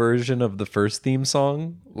faux version of the first theme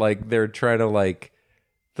song. Like they're trying to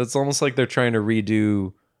that's almost like they're trying to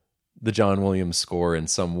redo the John Williams score in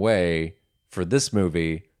some way for this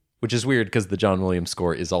movie, which is weird because the John Williams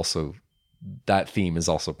score is also, that theme is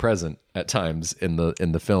also present at times in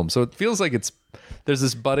the film. So it feels like there's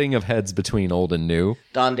this butting of heads between old and new.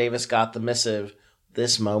 Don Davis got the missive.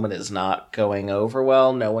 This moment is not going over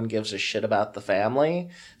well. No one gives a shit about the family.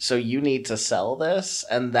 So you need to sell this.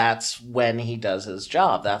 And that's when he does his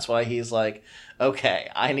job. That's why he's like, okay,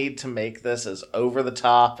 I need to make this as over the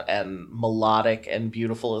top and melodic and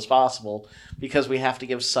beautiful as possible because we have to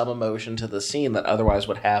give some emotion to the scene that otherwise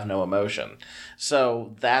would have no emotion.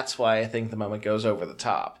 So that's why I think the moment goes over the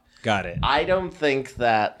top. Got it. I don't think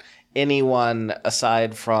that anyone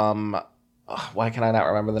aside from... why can I not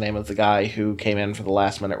remember the name of the guy who came in for the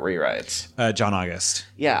last minute rewrites? John August.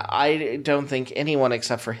 Yeah, I don't think anyone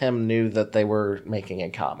except for him knew that they were making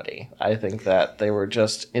a comedy. I think that they were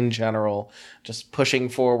just, in general, just pushing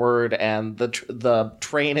forward and the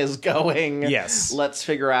train is going. Yes. Let's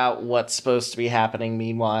figure out what's supposed to be happening.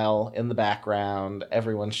 Meanwhile, in the background,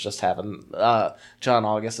 everyone's just having... John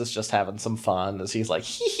August is just having some fun as he's like,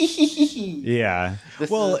 Yeah.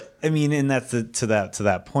 I mean, and that's to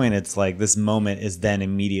that point, it's like this moment is then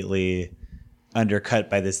immediately undercut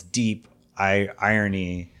by this deep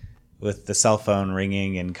irony with the cell phone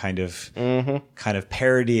ringing and kind of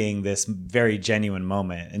parodying this very genuine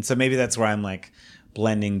moment. And so maybe that's where I'm like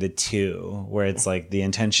blending the two, where it's like the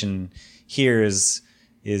intention here is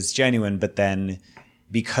genuine, but then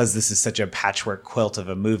because this is such a patchwork quilt of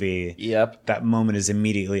a movie, that moment is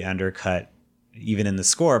immediately undercut, even in the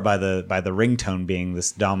score, by the ringtone being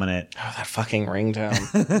this dominant. Oh, that fucking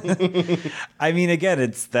ringtone. I mean, again,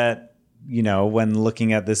 it's that, when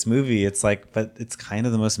looking at this movie, it's like, but it's kind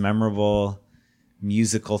of the most memorable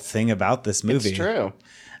musical thing about this movie. It's true.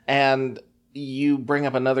 And you bring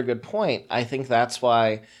up another good point. I think that's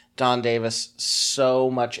why Don Davis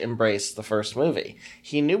so much embraced the first movie.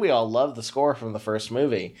 He knew we all loved the score from the first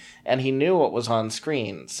movie, and he knew what was on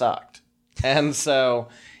screen sucked. And so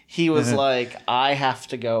he was like, I have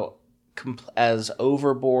to go as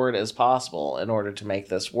overboard as possible in order to make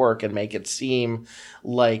this work and make it seem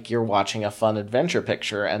like you're watching a fun adventure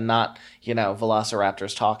picture and not,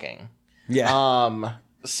 velociraptors talking. Yeah.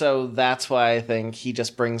 So that's why I think he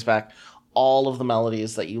just brings back all of the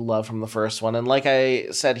melodies that you love from the first one. And like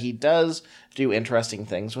I said, he does do interesting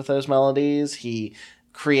things with those melodies. He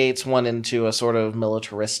creates one into a sort of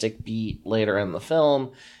militaristic beat later in the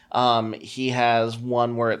film. He has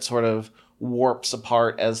one where it sort of warps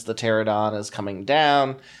apart as the pterodon is coming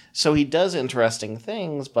down. So he does interesting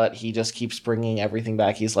things, but he just keeps bringing everything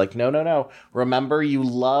back. He's like, no. Remember, you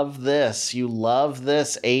love this. You loved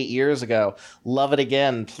this 8 years ago. Love it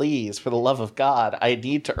again, please. For the love of God, I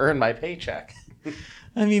need to earn my paycheck.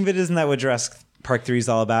 I mean, but isn't that what Jurassic Park 3 is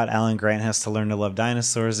all about? Alan Grant has to learn to love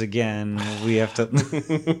dinosaurs again. We have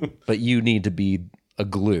to... But you need to be a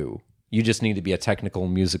glue. You just need to be a technical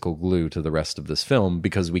musical glue to the rest of this film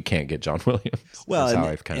because we can't get John Williams. Well, that's how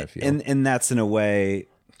I kind of feel. And that's in a way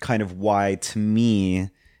kind of why, to me,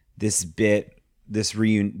 this bit this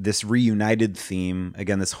reunited theme,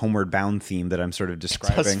 again, this Homeward Bound theme that I'm sort of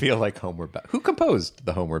describing. It does feel like Homeward Bound. Who composed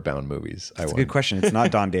the Homeward Bound movies? That's a good question. It's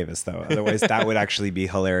not Don Davis, though. Otherwise, that would actually be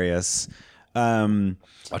hilarious.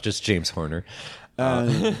 Just James Horner.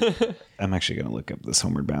 I'm actually going to look up this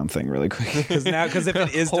Homeward Bound thing really quick. Because if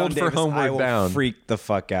it is Don Davis, I will freak the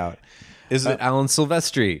fuck out. Is it Alan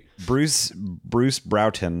Silvestri? Bruce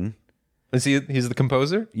Broughton. Is he's the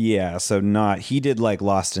composer? Yeah, so he did like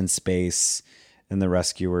Lost in Space and The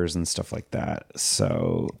Rescuers and stuff like that.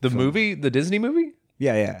 So movie, the Disney movie?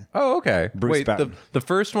 Yeah. Oh, okay. Wait, the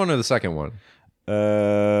first one or the second one?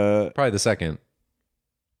 Probably the second.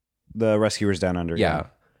 The Rescuers Down Under. Yeah.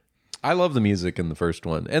 I love the music in the first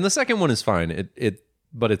one. And the second one is fine.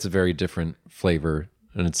 But it's a very different flavor,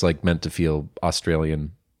 and it's like meant to feel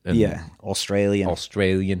Australian. Australian.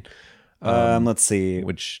 Let's see.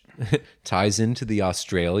 Which ties into the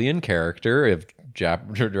Australian character of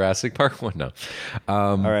Jurassic Park 1. No.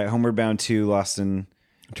 All right, Homeward Bound 2, Lost in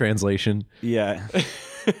Translation. Yeah.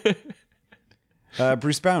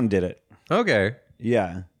 Bruce Bound did it. Okay.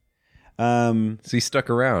 Yeah. So he stuck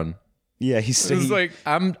around. Yeah, he's like,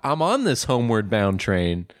 I'm on this Homeward Bound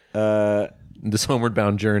train. This Homeward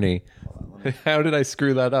Bound journey. How did I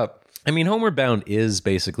screw that up? I mean, Homeward Bound is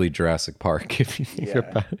basically Jurassic Park, if you think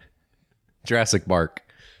about it. Jurassic Bark.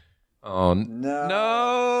 Oh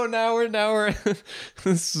no! Now we're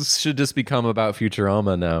this should just become about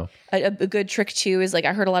Futurama now. A good trick too is like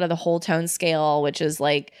I heard a lot of the whole tone scale, which is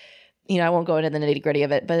like, I won't go into the nitty gritty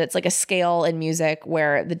of it, but it's like a scale in music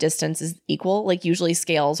where the distance is equal. Like usually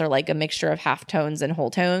scales are like a mixture of half tones and whole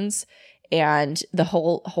tones, and the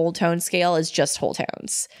whole tone scale is just whole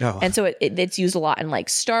tones. Oh. And so it's used a lot in like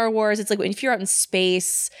Star Wars. It's like if you're out in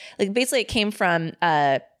space, like basically it came from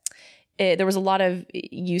there was a lot of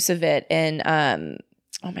use of it in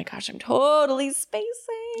oh my gosh, I'm totally spacing.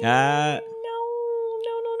 No.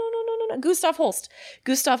 Gustav Holst.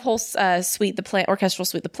 Gustav Holst's orchestral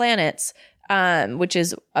suite, The Planets, which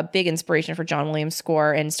is a big inspiration for John Williams'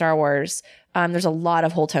 score in Star Wars. There's a lot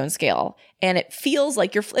of whole tone scale, and it feels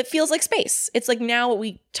like space. It's like now what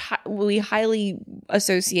we highly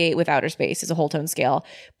associate with outer space is a whole tone scale,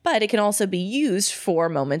 but it can also be used for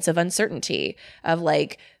moments of uncertainty of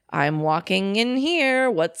like, I'm walking in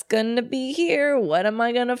here. What's going to be here? What am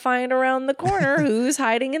I going to find around the corner? Who's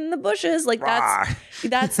hiding in the bushes? Like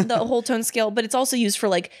that's the whole tone scale, but it's also used for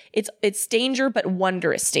like, it's danger, but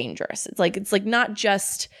wondrous dangerous. It's like not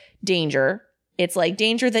just danger. It's like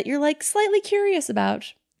danger that you're like slightly curious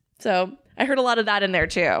about. So I heard a lot of that in there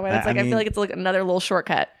too. And it's like, I feel like it's like another little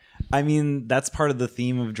shortcut. I mean, that's part of the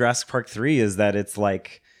theme of Jurassic Park 3 is that it's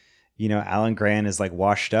like, Alan Grant is like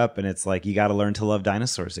washed up and it's like, you got to learn to love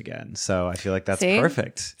dinosaurs again. So I feel like that's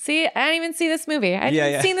perfect. See, I didn't even see this movie. I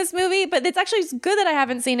haven't seen this movie, but it's actually good that I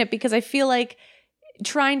haven't seen it because I feel like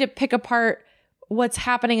trying to pick apart what's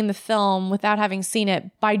happening in the film without having seen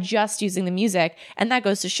it by just using the music. And that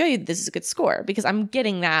goes to show you that this is a good score because I'm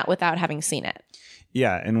getting that without having seen it.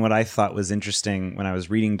 Yeah, and what I thought was interesting when I was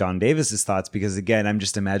reading Don Davis's thoughts, because again, I'm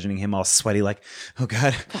just imagining him all sweaty, like, oh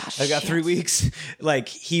God, I've got 3 weeks. Like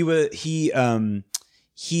he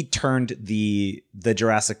turned the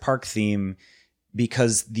Jurassic Park theme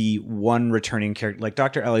because the one returning character, like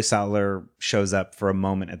Dr. Ellie Sattler shows up for a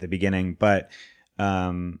moment at the beginning, but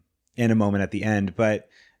in a moment at the end, but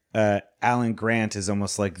Alan Grant is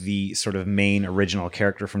almost like the sort of main original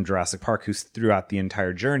character from Jurassic Park who's throughout the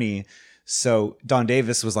entire journey. So Don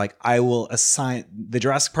Davis was like, I will assign the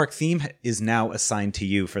Jurassic Park theme is now assigned to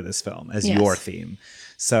you for this film as your theme.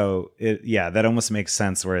 So that almost makes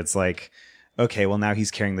sense where it's like, okay, well now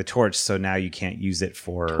he's carrying the torch. So now you can't use it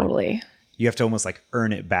for totally. You have to almost like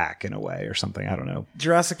earn it back in a way or something. I don't know.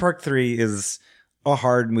 Jurassic Park 3 is a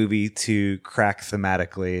hard movie to crack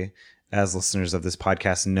thematically, as listeners of this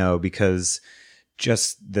podcast know, because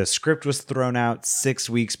just the script was thrown out 6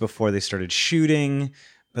 weeks before they started shooting.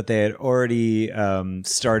 But they had already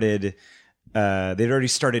started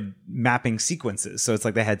mapping sequences. So it's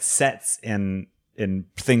like they had sets and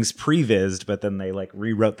things prevised, but then they like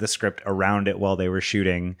rewrote the script around it while they were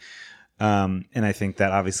shooting. And I think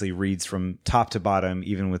that obviously reads from top to bottom,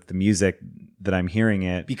 even with the music that I'm hearing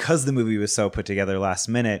it. Because the movie was so put together last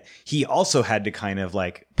minute, he also had to kind of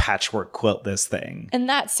like patchwork quilt this thing. And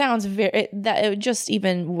that sounds the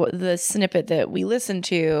snippet that we listened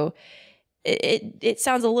to, it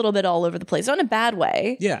sounds a little bit all over the place. Not in a bad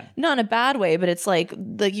way. Yeah. Not in a bad way, but it's like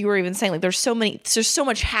you were even saying, like there's so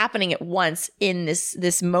much happening at once in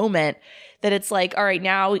this moment that it's like, all right,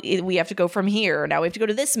 now we have to go from here. Now we have to go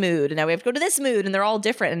to this mood, and now we have to go to this mood, and they're all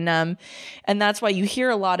different. And that's why you hear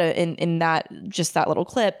a lot of in that just that little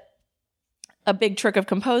clip, a big trick of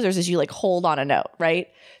composers is you like hold on a note, right?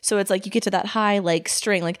 So it's like you get to that high like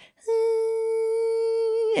string, like,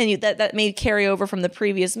 and you that may carry over from the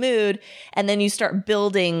previous mood, and then you start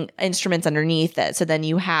building instruments underneath it. So then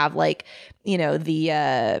you have like, you know,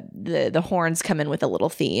 the horns come in with a little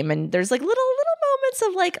theme, and there's like little moments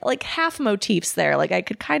of like half motifs there. Like I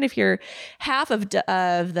could kind of hear half of the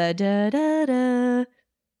da da da,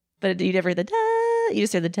 but you never hear the da. You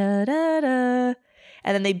just hear the da da da.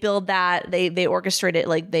 And then they build that, they orchestrate it,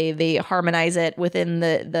 like they harmonize it within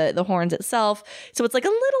the horns itself. So it's like a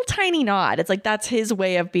little tiny nod. It's like that's his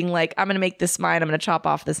way of being like, I'm going to make this mine. I'm going to chop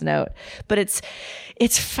off this note. But it's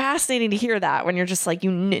fascinating to hear that when you're just like,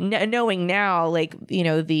 knowing now, like, you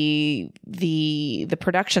know, the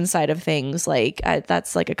production side of things, like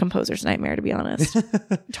that's like a composer's nightmare, to be honest.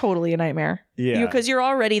 Totally a nightmare. Yeah. Because you're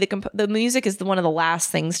already the music is one of the last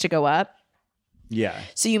things to go up. Yeah.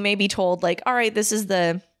 So you may be told like, all right, this is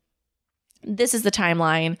the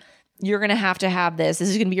timeline. You're going to have this. This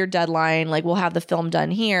is going to be your deadline. Like we'll have the film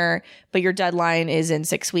done here, but your deadline is in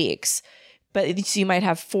 6 weeks. But so you might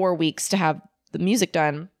have 4 weeks to have the music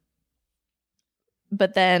done.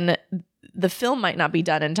 But then the film might not be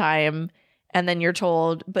done in time. And then you're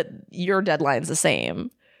told, but your deadline's the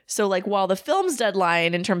same. So like while the film's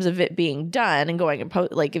deadline in terms of it being done and going and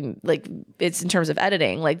like it's in terms of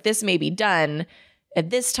editing, like this may be done at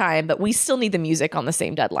this time, but we still need the music on the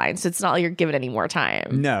same deadline. So it's not like you're given any more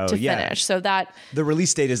time to finish. So that the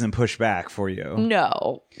release date isn't pushed back for you.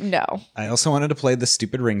 No. I also wanted to play the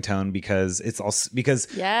stupid ringtone because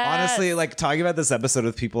honestly, like talking about this episode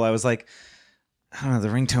with people, I was like, I don't know, the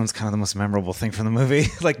ringtone's kind of the most memorable thing from the movie,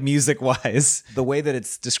 like music wise. The way that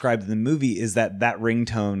it's described in the movie is that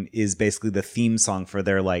ringtone is basically the theme song for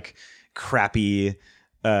their like crappy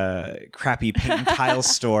paint and tile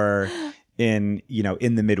store in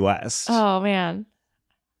the Midwest. Oh man.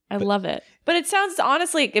 I love it. But it sounds,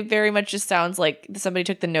 honestly, it very much just sounds like somebody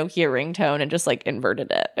took the Nokia ringtone and just like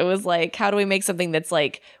inverted it. It was like, how do we make something that's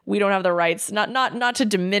like, we don't have the rights, not to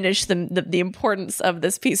diminish the importance of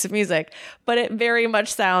this piece of music, but it very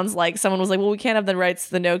much sounds like someone was like, well, we can't have the rights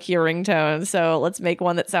to the Nokia ringtone, so let's make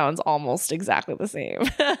one that sounds almost exactly the same.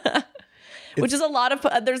 Which is a lot of,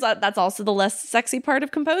 that's also the less sexy part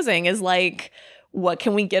of composing is like, what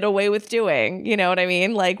can we get away with doing? You know what I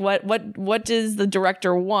mean? Like what does the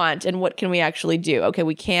director want and what can we actually do? Okay,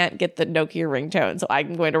 we can't get the Nokia ringtone, so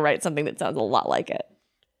I'm going to write something that sounds a lot like it.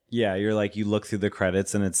 Yeah, you're like, you look through the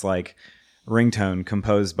credits and it's like ringtone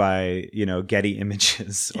composed by, Getty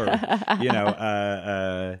Images or,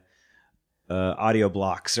 Audio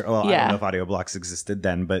Blocks or, I don't know if Audio Blocks existed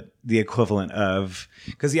then, but the equivalent of,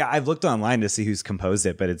 because I've looked online to see who's composed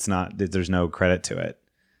it, but it's not, there's no credit to it.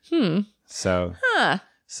 So,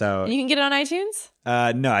 so and you can get it on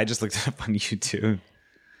iTunes? No, I just looked it up on YouTube.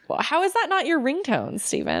 Well, how is that not your ringtone,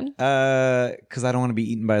 Stephen? Because I don't want to be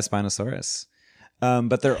eaten by a Spinosaurus.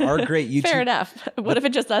 But there are great YouTube. Fair enough. What if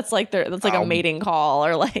it just that's like a mating call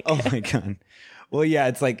or like? Oh my god. Well,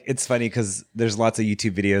 yeah, it's funny because there's lots of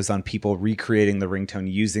YouTube videos on people recreating the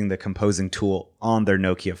ringtone using the composing tool on their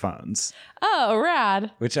Nokia phones. Oh,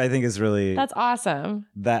 rad! Which I think is really that's awesome.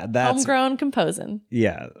 That's homegrown composing.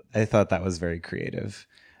 Yeah, I thought that was very creative.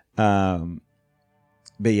 But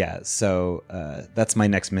yeah, so that's my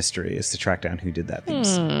next mystery is to track down who did that theme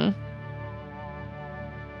song.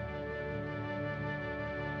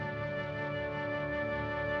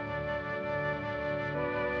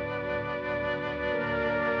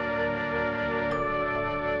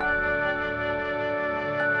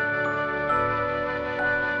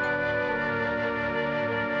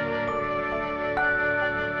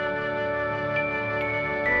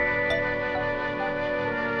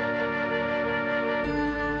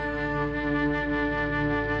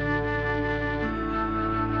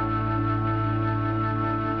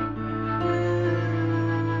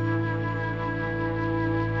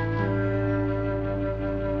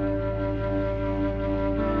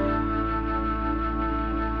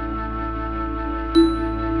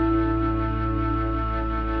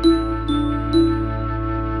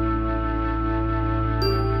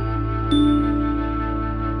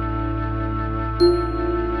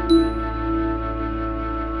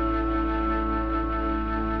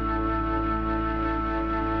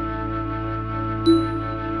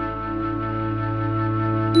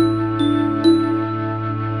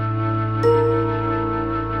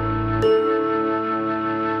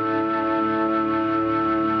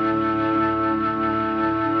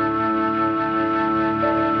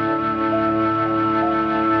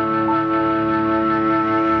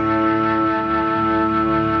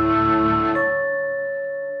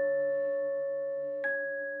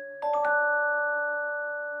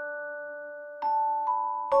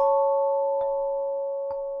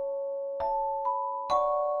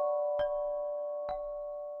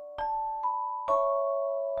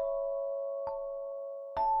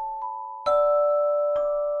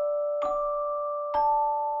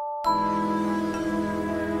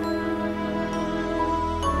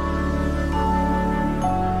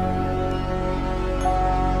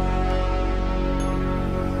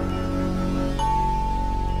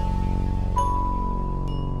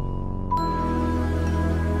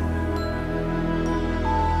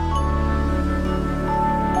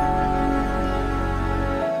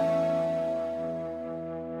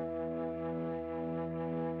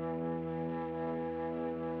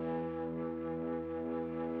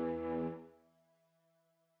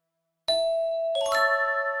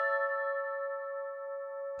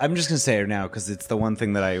 I'm just going to say it now because it's the one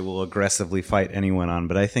thing that I will aggressively fight anyone on.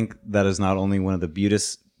 But I think that is not only one of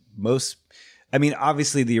the most. I mean,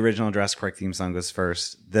 obviously the original Jurassic Park theme song goes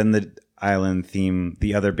first, then the island theme,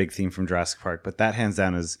 the other big theme from Jurassic Park. But that hands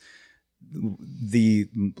down is the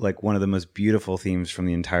one of the most beautiful themes from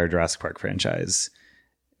the entire Jurassic Park franchise.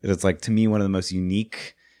 It's like, to me, one of the most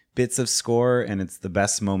unique bits of score, and it's the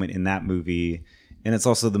best moment in that movie, and it's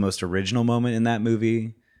also the most original moment in that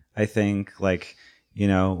movie. I think,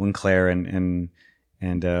 when Claire and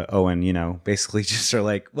Owen, basically just are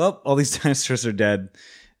like, well, all these dinosaurs are dead,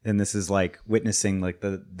 and this is like witnessing like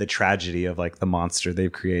the tragedy of like the monster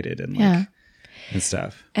they've created and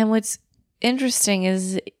stuff. And what's interesting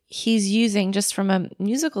is he's using, just from a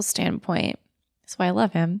musical standpoint, that's why I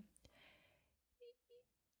love him,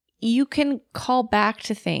 you can call back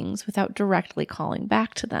to things without directly calling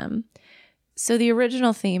back to them. So the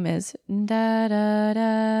original theme is da da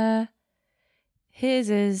da.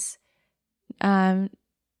 His is da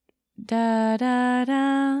da da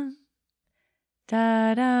da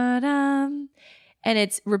da da. And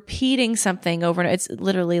it's repeating something over and over. It's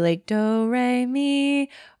literally like do re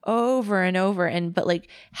mi over and over, but like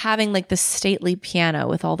having like the stately piano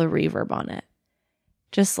with all the reverb on it,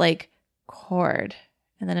 just like chord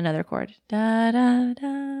and then another chord, da da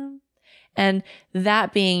da, and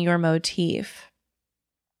that being your motif.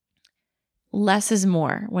 Less is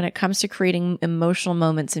more when it comes to creating emotional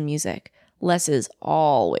moments in music. Less is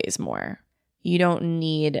always more. You don't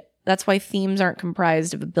need. That's why themes aren't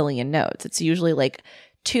comprised of a billion notes. It's usually like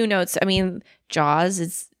 2 notes. I mean, Jaws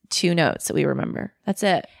is 2 notes that we remember. That's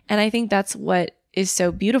it. And I think that's what is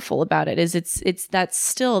so beautiful about it, is it's that's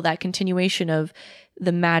still that continuation of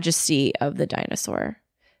the majesty of the dinosaur.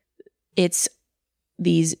 It's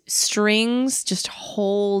these strings just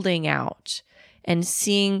holding out and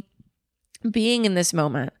being in this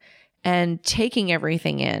moment and taking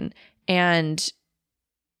everything in. And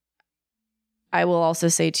I will also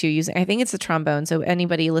say too, I think it's the trombone. So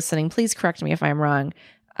anybody listening, please correct me if I'm wrong.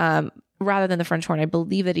 Rather than the French horn, I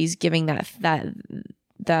believe that he's giving that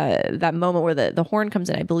moment where the horn comes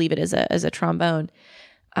in. I believe it is a trombone.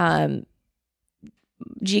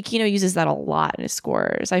 Giacchino uses that a lot in his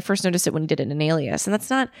scores. I first noticed it when he did it in Alias, and that's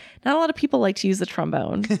not a lot of people like to use the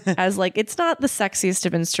trombone as like, it's not the sexiest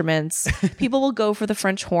of instruments. People will go for the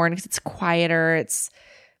French horn because it's quieter, it's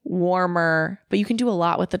warmer, but you can do a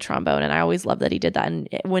lot with the trombone, and I always loved that he did that. And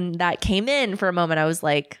when that came in for a moment, I was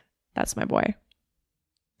like, that's my boy.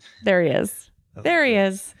 There he is. There he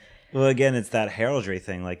is. Well, again, it's that heraldry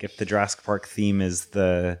thing. Like, if the Jurassic Park theme is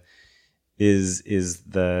the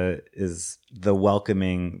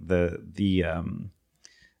welcoming, the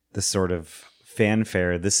sort of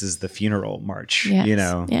fanfare, this is the funeral march.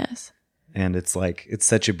 Yes, yes. And it's like, it's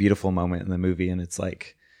such a beautiful moment in the movie, and it's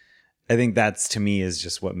like, I think that's, to me, is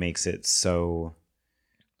just what makes it so,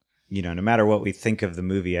 no matter what we think of the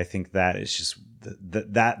movie, I think that is just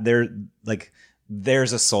that there, like,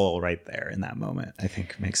 there's a soul right there in that moment, I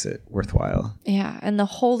think makes it worthwhile. Yeah. And the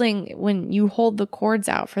holding, when you hold the chords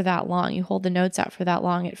out for that long, you hold the notes out for that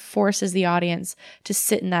long, it forces the audience to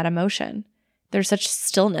sit in that emotion. There's such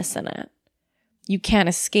stillness in it. You can't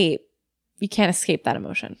escape that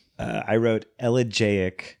emotion. I wrote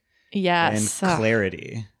elegiac and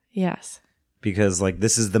clarity. Yes. Because like,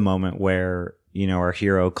 this is the moment where, our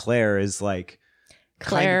hero Claire is like,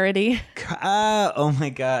 clarity. Oh my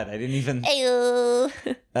God. I didn't even. You're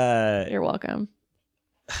welcome.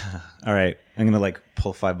 All right. I'm going to like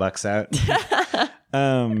pull $5 out.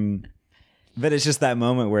 But it's just that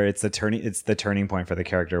moment where it's the turning point for the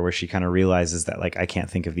character, where she kind of realizes that like, I can't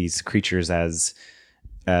think of these creatures as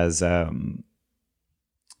assets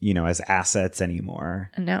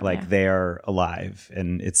anymore. No, like, they are alive.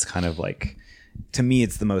 And it's kind of like, to me,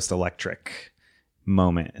 it's the most electric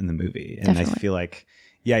moment in the movie. And definitely. I feel like,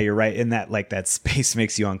 yeah, you're right. In that, like, that space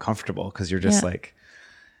makes you uncomfortable because you're just like,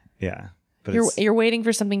 yeah. But you're waiting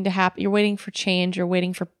for something to happen. You're waiting for change. You're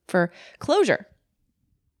waiting for closure,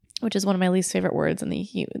 which is one of my least favorite words in the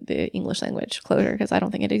English language, closure, because I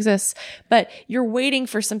don't think it exists. But you're waiting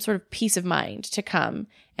for some sort of peace of mind to come,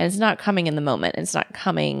 and it's not coming in the moment. It's not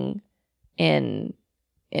coming in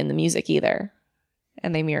the music either,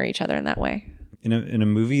 and they mirror each other in that way. In a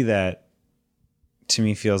movie that, to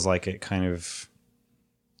me, feels like it kind of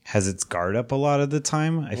has its guard up a lot of the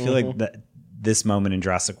time, I feel like that this moment in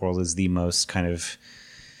Jurassic World is the most kind of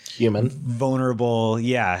human, vulnerable,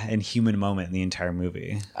 and human moment in the entire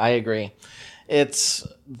movie. I agree. It's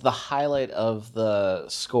the highlight of the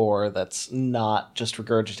score that's not just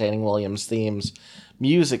regurgitating Williams' themes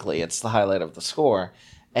musically. It's the highlight of the score.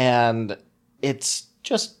 And it's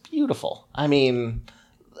just beautiful. I mean,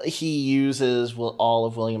 he uses all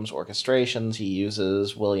of Williams' orchestrations. He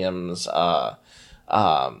uses Williams' all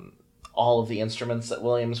of the instruments that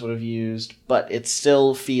Williams would have used, but it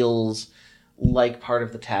still feels like part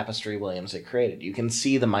of the tapestry Williams had created. You can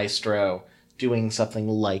see the maestro doing something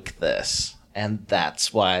like this, and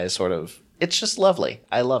that's why it's just lovely.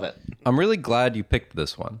 I love it. I'm really glad you picked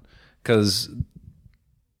this one, because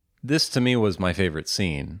this to me was my favorite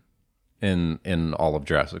scene in all of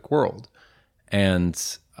Jurassic World. And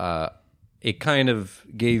it kind of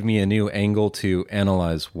gave me a new angle to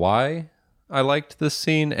analyze why I liked this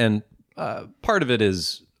scene. And part of it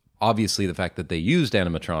is obviously the fact that they used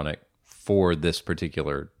animatronic for this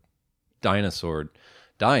particular dinosaur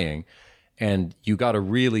dying. And you got a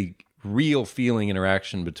really real feeling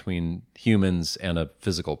interaction between humans and a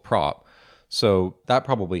physical prop. So that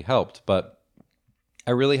probably helped. But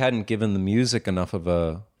I really hadn't given the music enough of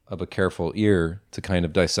a careful ear to kind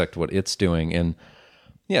of dissect what it's doing. And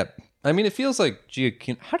yeah, I mean, it feels like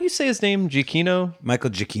Giacchino. How do you say his name? Giacchino? Michael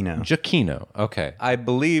Giacchino. Giacchino. Okay. I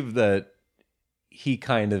believe that he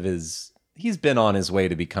kind of is, he's been on his way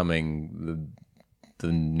to becoming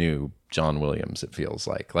the new John Williams, it feels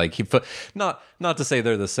like. Like not to say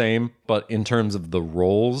they're the same, but in terms of the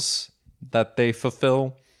roles that they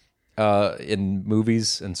fulfill in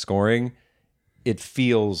movies and scoring, it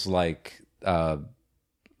feels like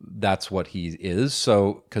that's what he is.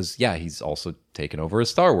 So, because he's also taken over a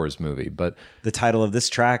Star Wars movie. But the title of this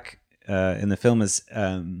track in the film is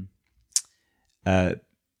Pavan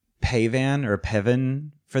or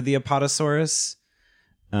Pevan for the Apatosaurus.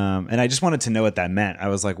 And I just wanted to know what that meant. I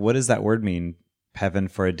was like, what does that word mean? Pevan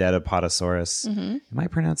for a dead Apatosaurus. Mm-hmm. Am I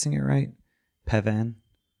pronouncing it right? Pevan?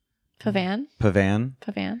 Pavan. Pavan.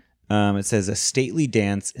 Pavan. It says a stately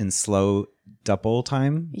dance in slow duple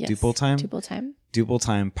time. Yes. Duple time. Duple time. Duple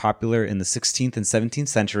time, popular in the 16th and 17th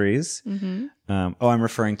centuries. Mm-hmm. I'm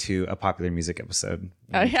referring to a popular music episode.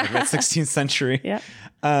 Oh, yeah. 16th century. Yeah.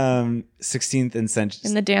 16th and century.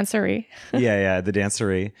 In the dancery. Yeah, the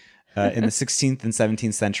dancery. In the 16th and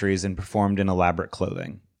 17th centuries and performed in elaborate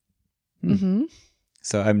clothing. Mm-hmm.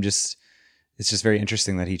 So it's just very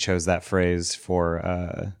interesting that he chose that phrase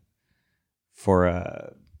for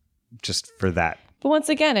just for that. But once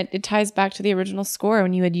again, it ties back to the original score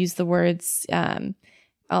when you had used the words, we were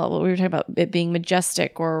talking about it being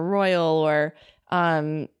majestic or royal or,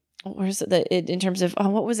 where's it in terms of,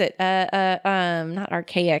 what was it? Not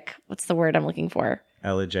archaic. What's the word I'm looking for?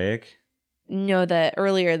 Elegiac? No,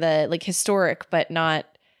 the like historic, but not,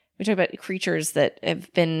 we talk about creatures that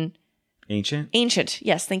have been ancient. Ancient.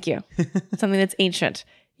 Yes. Thank you. Something that's ancient.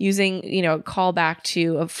 Using, call back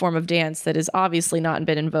to a form of dance that has obviously not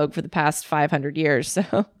been in vogue for the past 500 years.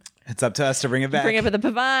 So it's up to us to bring it back. Bring it with the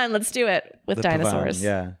Pavan. Let's do it with the dinosaurs. Pavan,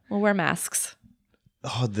 yeah. We'll wear masks.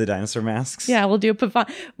 Oh, the dinosaur masks? Yeah, we'll do a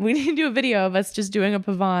Pavan. We need to do a video of us just doing a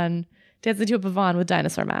Pavan, dancing to a Pavan with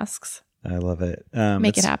dinosaur masks. I love it.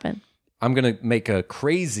 Make it happen. I'm going to make a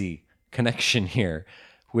crazy connection here,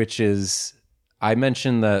 which is I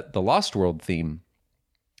mentioned that the Lost World theme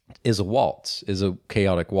is a waltz, is a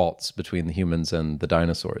chaotic waltz between the humans and the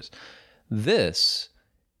dinosaurs. This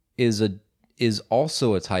is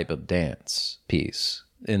also a type of dance piece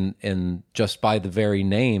in just by the very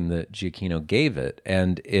name that Giacchino gave it.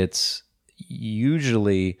 And it's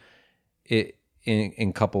usually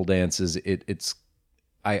in couple dances, it's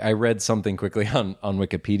I read something quickly on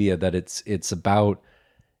Wikipedia that it's about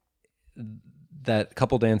that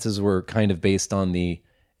couple dances were kind of based on the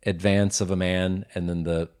advance of a man and then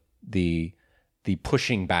the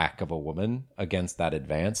pushing back of a woman against that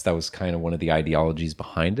advance. That was kind of one of the ideologies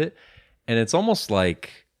behind it. And it's almost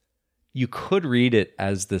like you could read it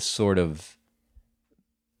as this sort of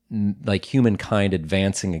like humankind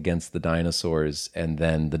advancing against the dinosaurs and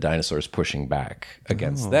then the dinosaurs pushing back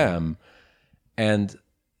against them.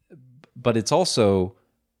 But it's also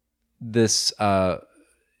this,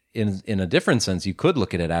 in a different sense, you could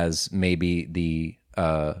look at it as maybe the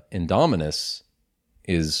Indominus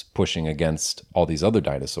is pushing against all these other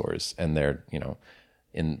dinosaurs, and they're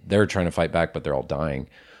they're trying to fight back, but they're all dying.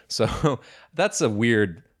 So that's a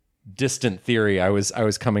weird, distant theory I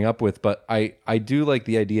was coming up with, but I do like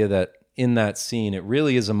the idea that in that scene it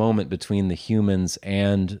really is a moment between the humans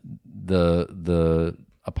and the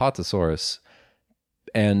Apatosaurus,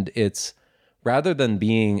 and it's rather than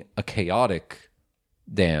being a chaotic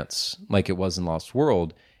dance like it was in Lost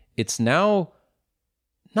World, it's now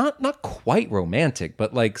not quite romantic,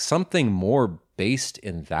 but like something more based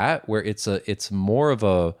in that, where it's more of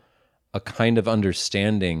a kind of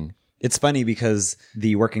understanding. It's funny because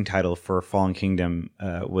the working title for Fallen Kingdom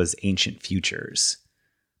was Ancient Futures.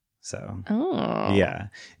 So, oh. Yeah.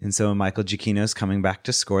 And so Michael Giacchino's coming back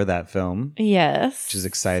to score that film. Yes. Which is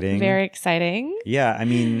exciting. Very exciting. Yeah. I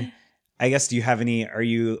mean, I guess, do you have any,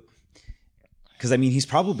 because I mean, he's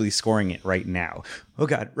probably scoring it right now. Oh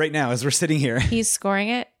God, right now as we're sitting here. He's scoring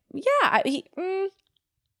it? Yeah.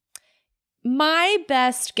 My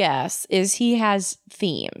best guess is he has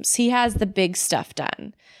themes. He has the big stuff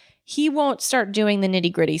done. He won't start doing the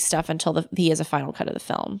nitty gritty stuff until he has a final cut of the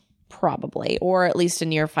film. Probably, or at least a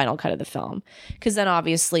near final cut of the film, because then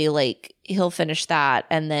obviously like he'll finish that,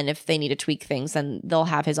 and then if they need to tweak things, then they'll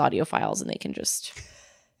have his audio files and they can just,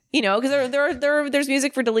 because there's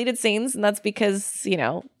music for deleted scenes, and that's because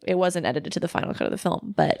it wasn't edited to the final cut of the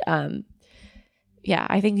film. But yeah,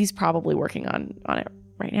 I think he's probably working on it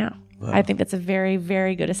right now. Whoa. I think that's a very,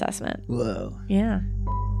 very good assessment. Whoa. Yeah.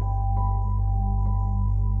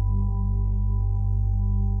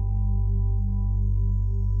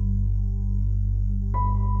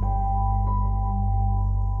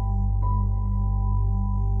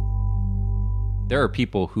 There are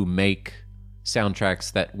people who make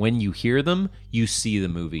soundtracks that when you hear them, you see the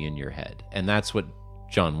movie in your head. And that's what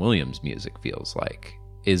John Williams music feels like,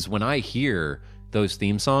 is when I hear those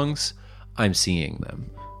theme songs, I'm seeing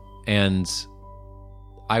them. And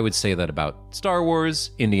I would say that about Star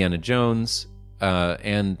Wars, Indiana Jones,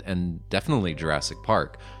 and definitely Jurassic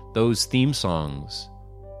Park. Those theme songs,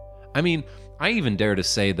 I mean, I even dare to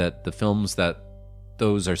say that the films that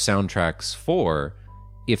those are soundtracks for,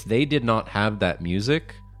 if they did not have that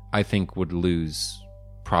music, I think would lose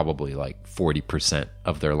probably like 40%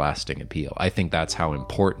 of their lasting appeal. I think that's how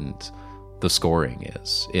important the scoring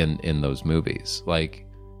is in those movies. Like,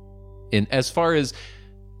 as far as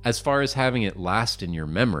having it last in your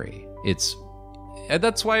memory,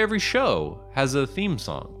 that's why every show has a theme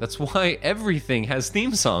song. That's why everything has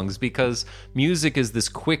theme songs, because music is this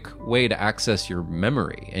quick way to access your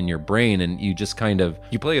memory and your brain, and you just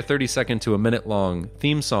you play a 30-second to a minute long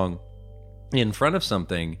theme song in front of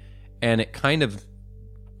something, and it kind of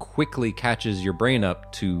quickly catches your brain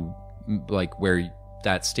up to like where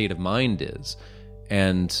that state of mind is.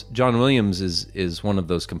 And John Williams is one of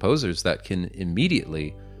those composers that can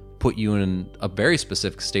immediately put you in a very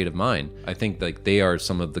specific state of mind. I think like they are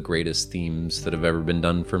some of the greatest themes that have ever been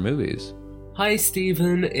done for movies. Hi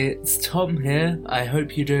Stephen, it's Tom here. I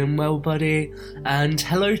hope you're doing well, buddy. And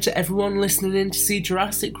hello to everyone listening in to see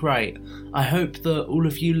Jurassic Right. I hope that all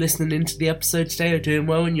of you listening into the episode today are doing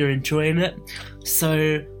well and you're enjoying it.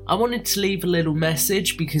 So I wanted to leave a little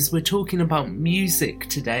message because we're talking about music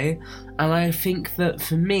today, and I think that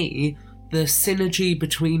for me, the synergy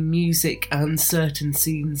between music and certain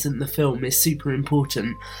scenes in the film is super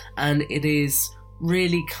important, and it is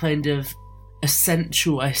really kind of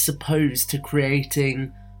essential, I suppose, to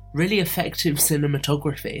creating really effective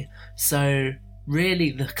cinematography. So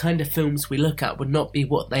really the kind of films we look at would not be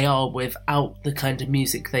what they are without the kind of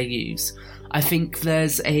music they use. I think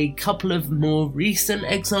there's a couple of more recent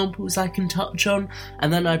examples I can touch on,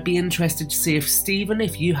 and then I'd be interested to see if, Stephen,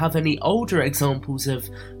 if you have any older examples of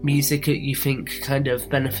music that you think kind of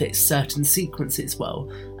benefits certain sequences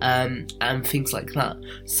well, and things like that.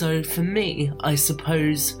 So for me, I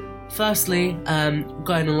suppose, firstly,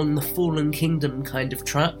 going along the Fallen Kingdom kind of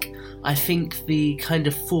track, I think the kind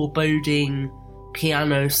of foreboding,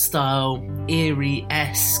 piano-style,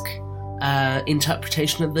 eerie-esque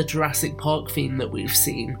interpretation of the Jurassic Park theme that we've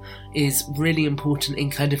seen is really important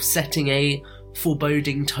in kind of setting a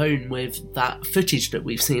foreboding tone with that footage that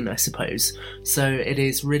we've seen, I suppose. So it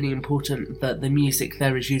is really important that the music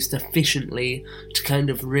there is used efficiently to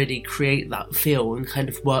kind of really create that feel and kind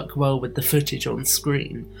of work well with the footage on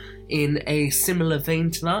screen. In a similar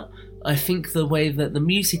vein to that, I think the way that the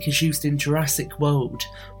music is used in Jurassic World,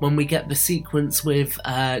 when we get the sequence with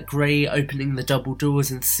Gray opening the double doors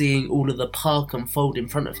and seeing all of the park unfold in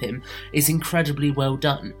front of him, is incredibly well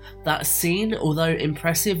done. That scene, although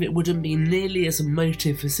impressive, it wouldn't be nearly as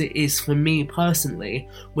emotive as it is for me personally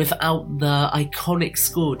without the iconic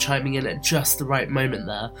score chiming in at just the right moment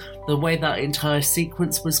there. The way that entire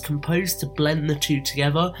sequence was composed to blend the two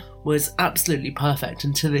together was absolutely perfect,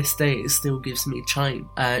 and to this day it still gives me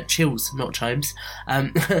chills, not chimes.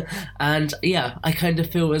 And yeah, I kind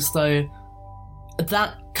of feel as though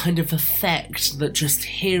that kind of effect that just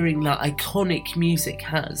hearing that iconic music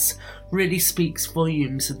has really speaks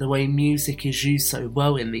volumes of the way music is used so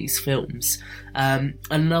well in these films.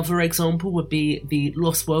 Another example would be the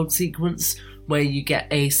Lost World sequence, where you get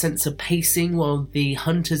a sense of pacing while the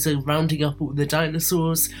hunters are rounding up all the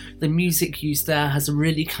dinosaurs. The music used there has a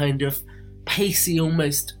really kind of pacey,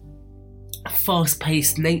 almost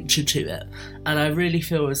fast-paced nature to it, and I really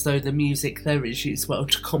feel as though the music there is used well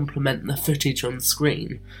to complement the footage on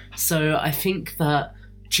screen. So I think that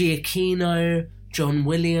Giacchino, John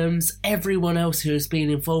Williams, everyone else who has been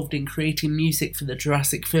involved in creating music for the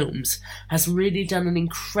Jurassic films has really done an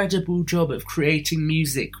incredible job of creating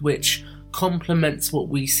music which complements what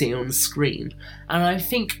we see on screen. And I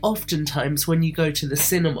think oftentimes when you go to the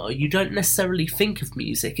cinema, you don't necessarily think of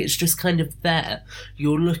music, it's just kind of there.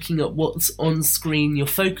 You're looking at what's on screen, you're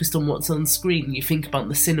focused on what's on screen, you think about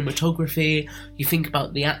the cinematography, you think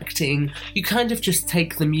about the acting, you kind of just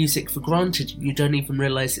take the music for granted and you don't even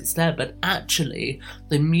realise it's there, but actually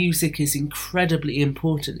the music is incredibly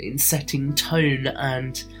important in setting tone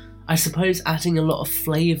and I suppose adding a lot of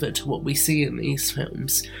flavour to what we see in these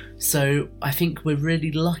films. So I think we're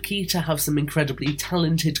really lucky to have some incredibly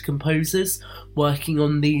talented composers working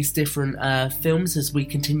on these different films as we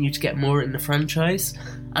continue to get more in the franchise.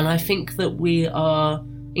 And I think that we are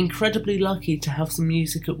incredibly lucky to have some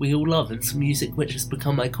music that we all love and some music which has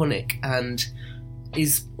become iconic and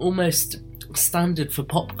is almost standard for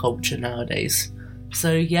pop culture nowadays.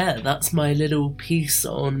 So yeah, that's my little piece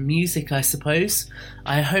on music, I suppose.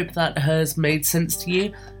 I hope that has made sense to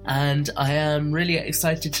you, and I am really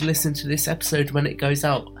excited to listen to this episode when it goes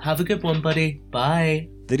out. Have a good one, buddy. Bye.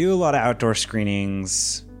 They do a lot of outdoor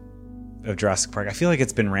screenings of Jurassic Park. I feel like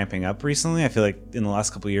it's been ramping up recently. I feel like in the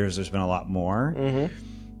last couple of years there's been a lot more. Mm-hmm.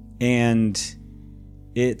 And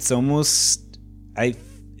it's almost... doing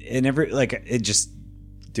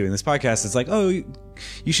this podcast, it's like, oh,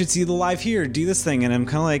 you should see the live here, do this thing, and I'm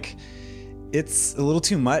kind of like, it's a little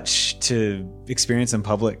too much to experience in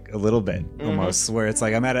public a little bit, almost, where it's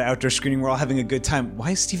like I'm at an outdoor screening, we're all having a good time.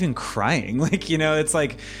 Why is Steven crying? Like, you know, it's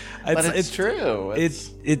like, it's true. And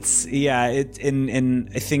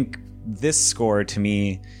I think this score to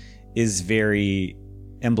me is very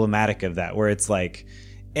emblematic of that, where it's like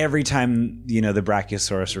every time, you know, the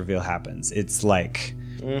Brachiosaurus reveal happens, it's like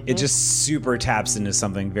it just super taps into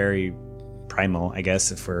something very primal, I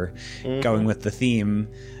guess, if we're going with the theme,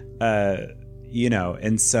 you know.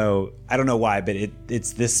 And so I don't know why, but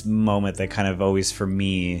it's this moment that kind of always, for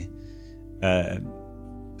me,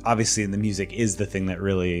 obviously in the music is the thing that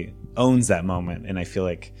really owns that moment. And I feel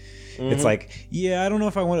like it's like, yeah, I don't know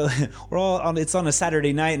if I want to. We're all on. It's on a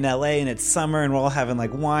Saturday night in LA, and it's summer, and we're all having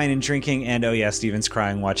like wine and drinking. And oh yeah, Steven's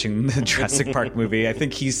crying watching the Jurassic Park movie. I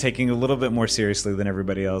think he's taking a little bit more seriously than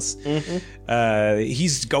everybody else.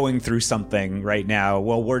 He's going through something right now.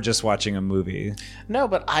 Well, we're just watching a movie. No,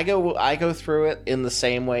 but I go through it in the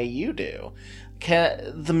same way you do.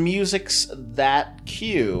 The music's that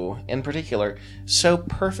cue in particular so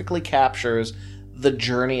perfectly captures the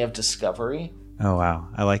journey of discovery. Oh, wow.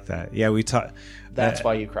 I like that. Yeah, we talked. That's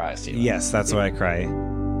why you cry, Steven. Yes, that's why I cry.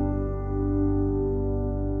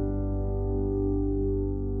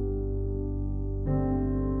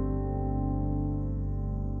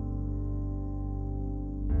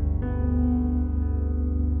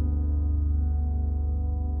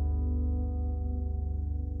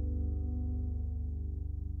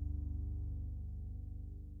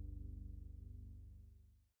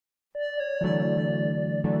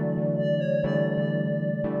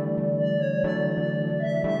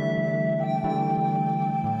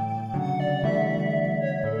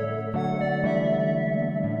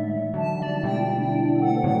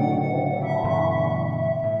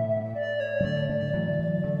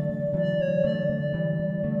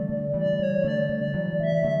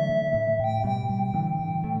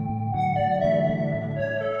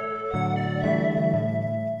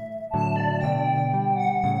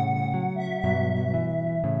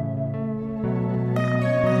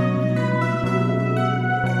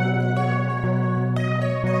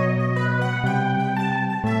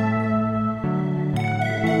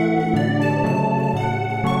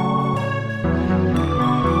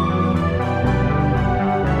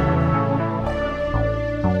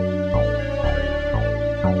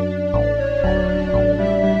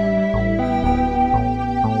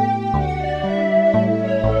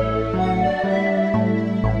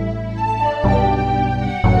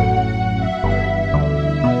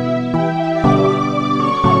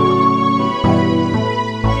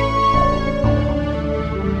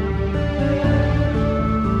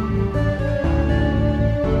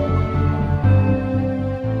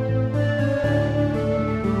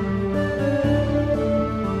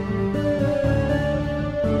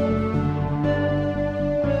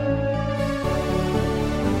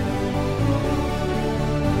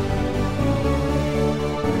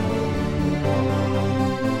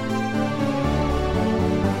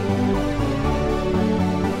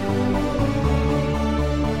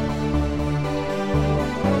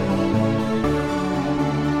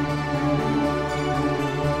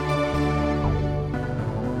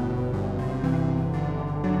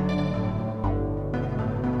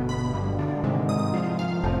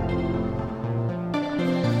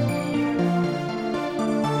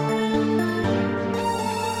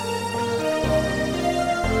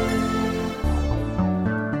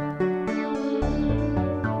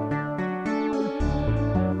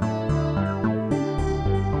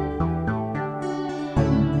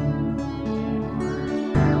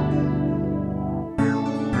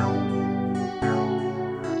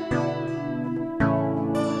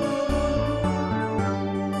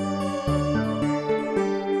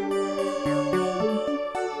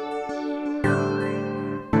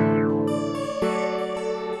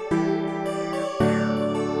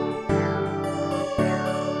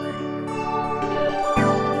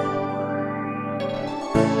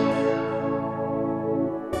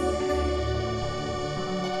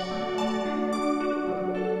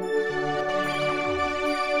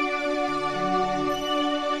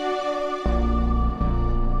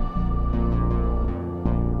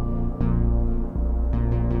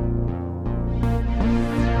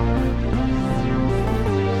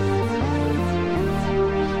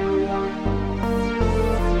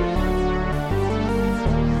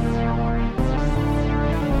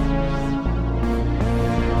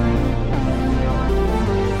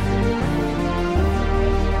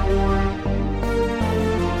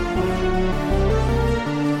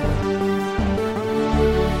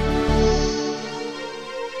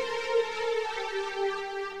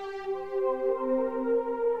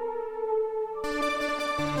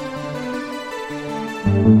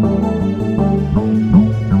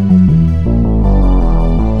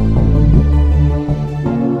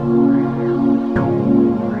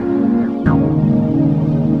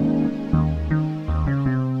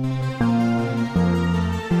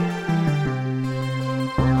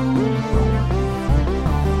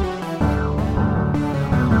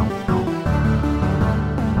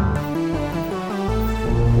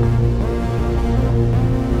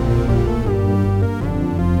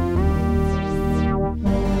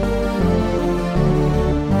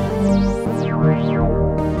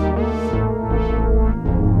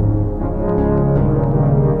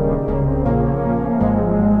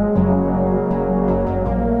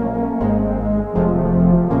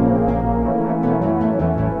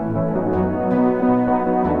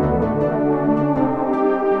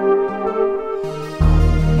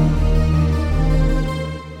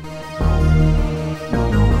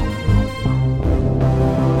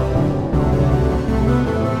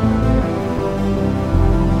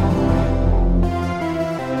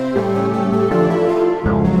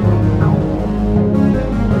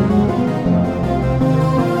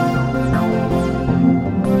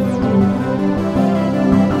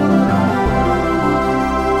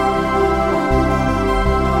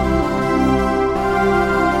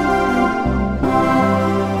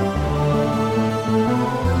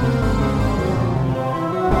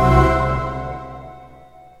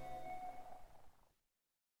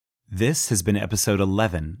 This has been episode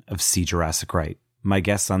 11 of See Jurassic Right. My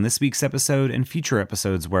guests on this week's episode and future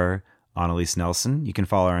episodes were Annalise Nelson. You can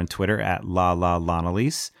follow her on Twitter at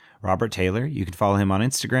LaLaLannalise. Robert Taylor. You can follow him on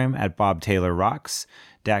Instagram at BobTaylorRocks.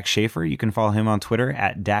 Dax Schaefer. You can follow him on Twitter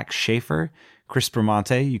at Dax Schaefer. Chris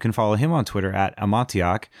Bramante. You can follow him on Twitter at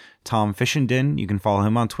Amontiac. Tom Fishenden. You can follow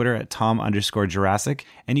him on Twitter at Tom_Jurassic.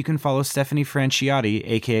 And you can follow Stephanie Franciotti,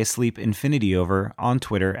 aka Sleep Infinity Over, on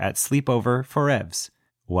Twitter at SleepoverForEvs.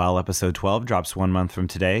 While episode 12 drops 1 month from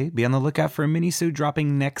today, be on the lookout for a mini-sode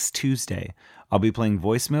dropping next Tuesday. I'll be playing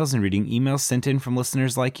voicemails and reading emails sent in from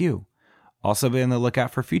listeners like you. Also be on the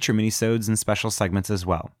lookout for future mini-sodes and special segments as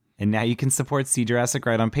well. And now you can support See Jurassic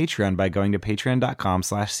Right on Patreon by going to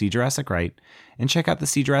patreon.com/See Jurassic Right and check out the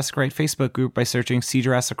See Jurassic Right Facebook group by searching See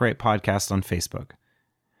Jurassic Right Podcast on Facebook.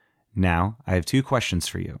 Now, I have 2 questions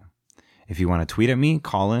for you. If you want to tweet at me,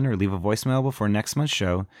 call in, or leave a voicemail before next month's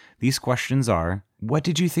show, these questions are: what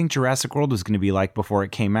did you think Jurassic World was going to be like before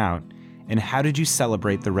it came out? And how did you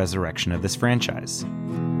celebrate the resurrection of this franchise?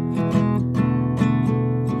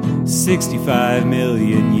 65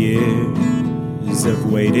 million years of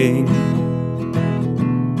waiting.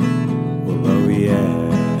 Well, oh yeah.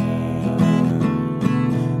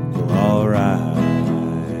 Well, alright.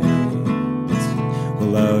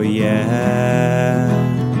 Well, oh yeah.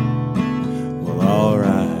 Well,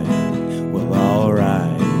 alright. Well,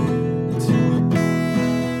 alright.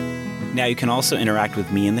 Now you can also interact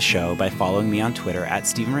with me in the show by following me on Twitter at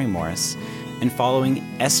Stephen Ray Morris, and following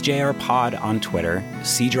SJR Pod on Twitter,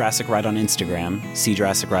 See Jurassic Right on Instagram, See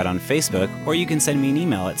Jurassic Right on Facebook, or you can send me an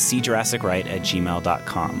email at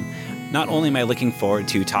seejurassicright@gmail.com. Not only am I looking forward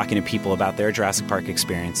to talking to people about their Jurassic Park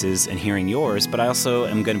experiences and hearing yours, but I also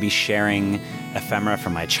am going to be sharing ephemera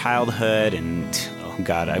from my childhood, and oh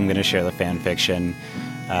god, I'm going to share the fan fiction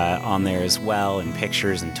on there as well, and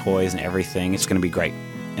pictures and toys and everything. It's going to be great.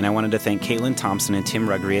 And I wanted to thank Caitlin Thompson and Tim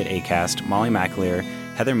Ruggery at Acast, Molly McAleer,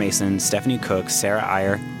 Heather Mason, Stephanie Cook, Sarah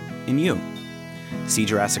Iyer, and you. See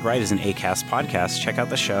Jurassic Right is an Acast podcast. Check out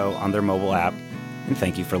the show on their mobile app, and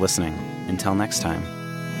thank you for listening. Until next time.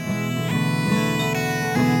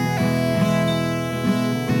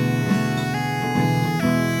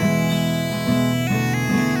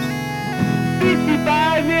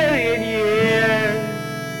 Million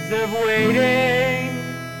years of waiting.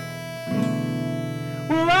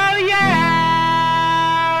 Well, oh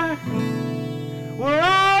yeah, we're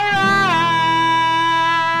alright.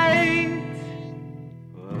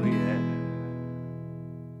 Oh yeah.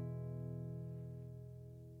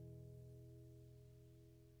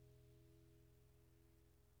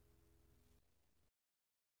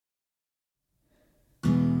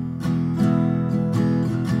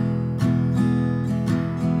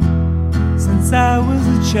 Since I was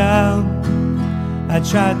a child, I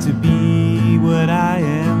tried to be what I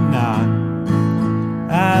am not.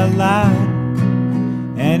 I lied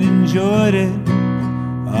and enjoyed it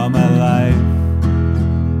all my life.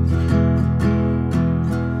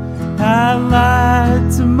 I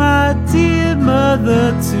lied to my dear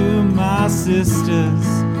mother, to my sisters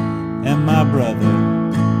and my brother.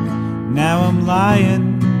 Now I'm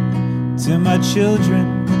lying to my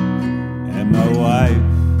children and my wife.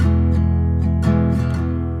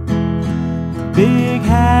 Big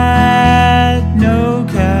hat, no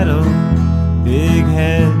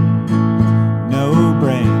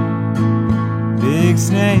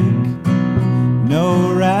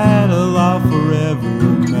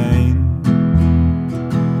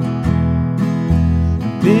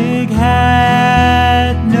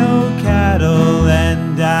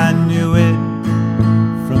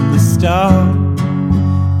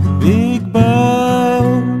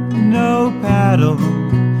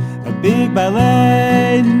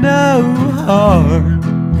car.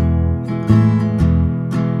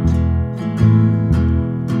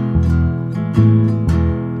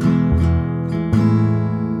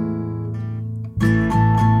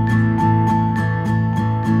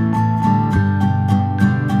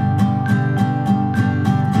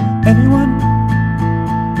 Anyone?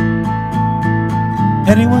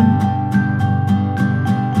 Anyone?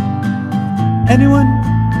 Anyone?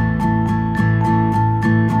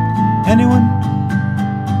 Anyone?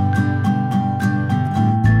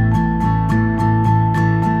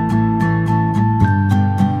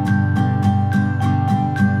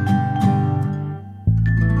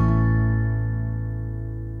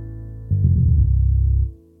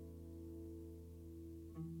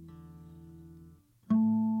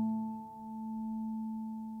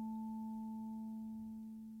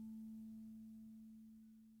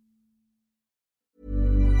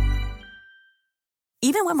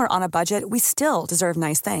 Even when we're on a budget, we still deserve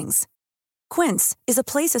nice things. Quince is a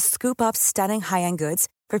place to scoop up stunning high-end goods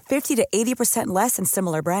for 50 to 80% less than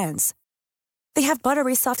similar brands. They have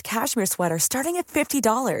buttery soft cashmere sweaters starting at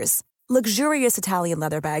 $50, luxurious Italian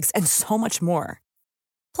leather bags, and so much more.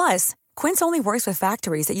 Plus, Quince only works with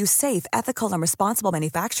factories that use safe, ethical, and responsible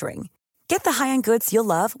manufacturing. Get the high-end goods you'll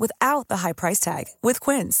love without the high price tag with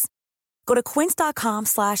Quince. Go to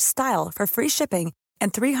quince.com/style for free shipping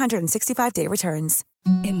and 365-day returns.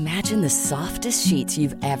 Imagine the softest sheets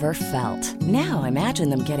you've ever felt. Now imagine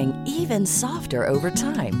them getting even softer over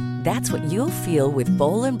time. That's what you'll feel with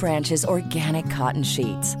Boll & Branch's organic cotton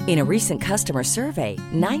sheets. In a recent customer survey,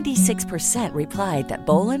 96% replied that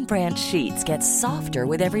Boll & Branch sheets get softer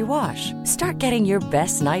with every wash. Start getting your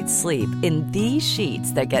best night's sleep in these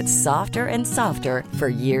sheets that get softer and softer for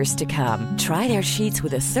years to come. Try their sheets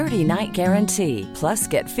with a 30-night guarantee. Plus,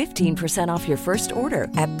 get 15% off your first order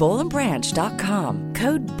at bollandbranch.com.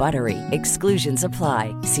 Code BUTTERY. Exclusions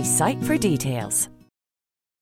apply. See site for details.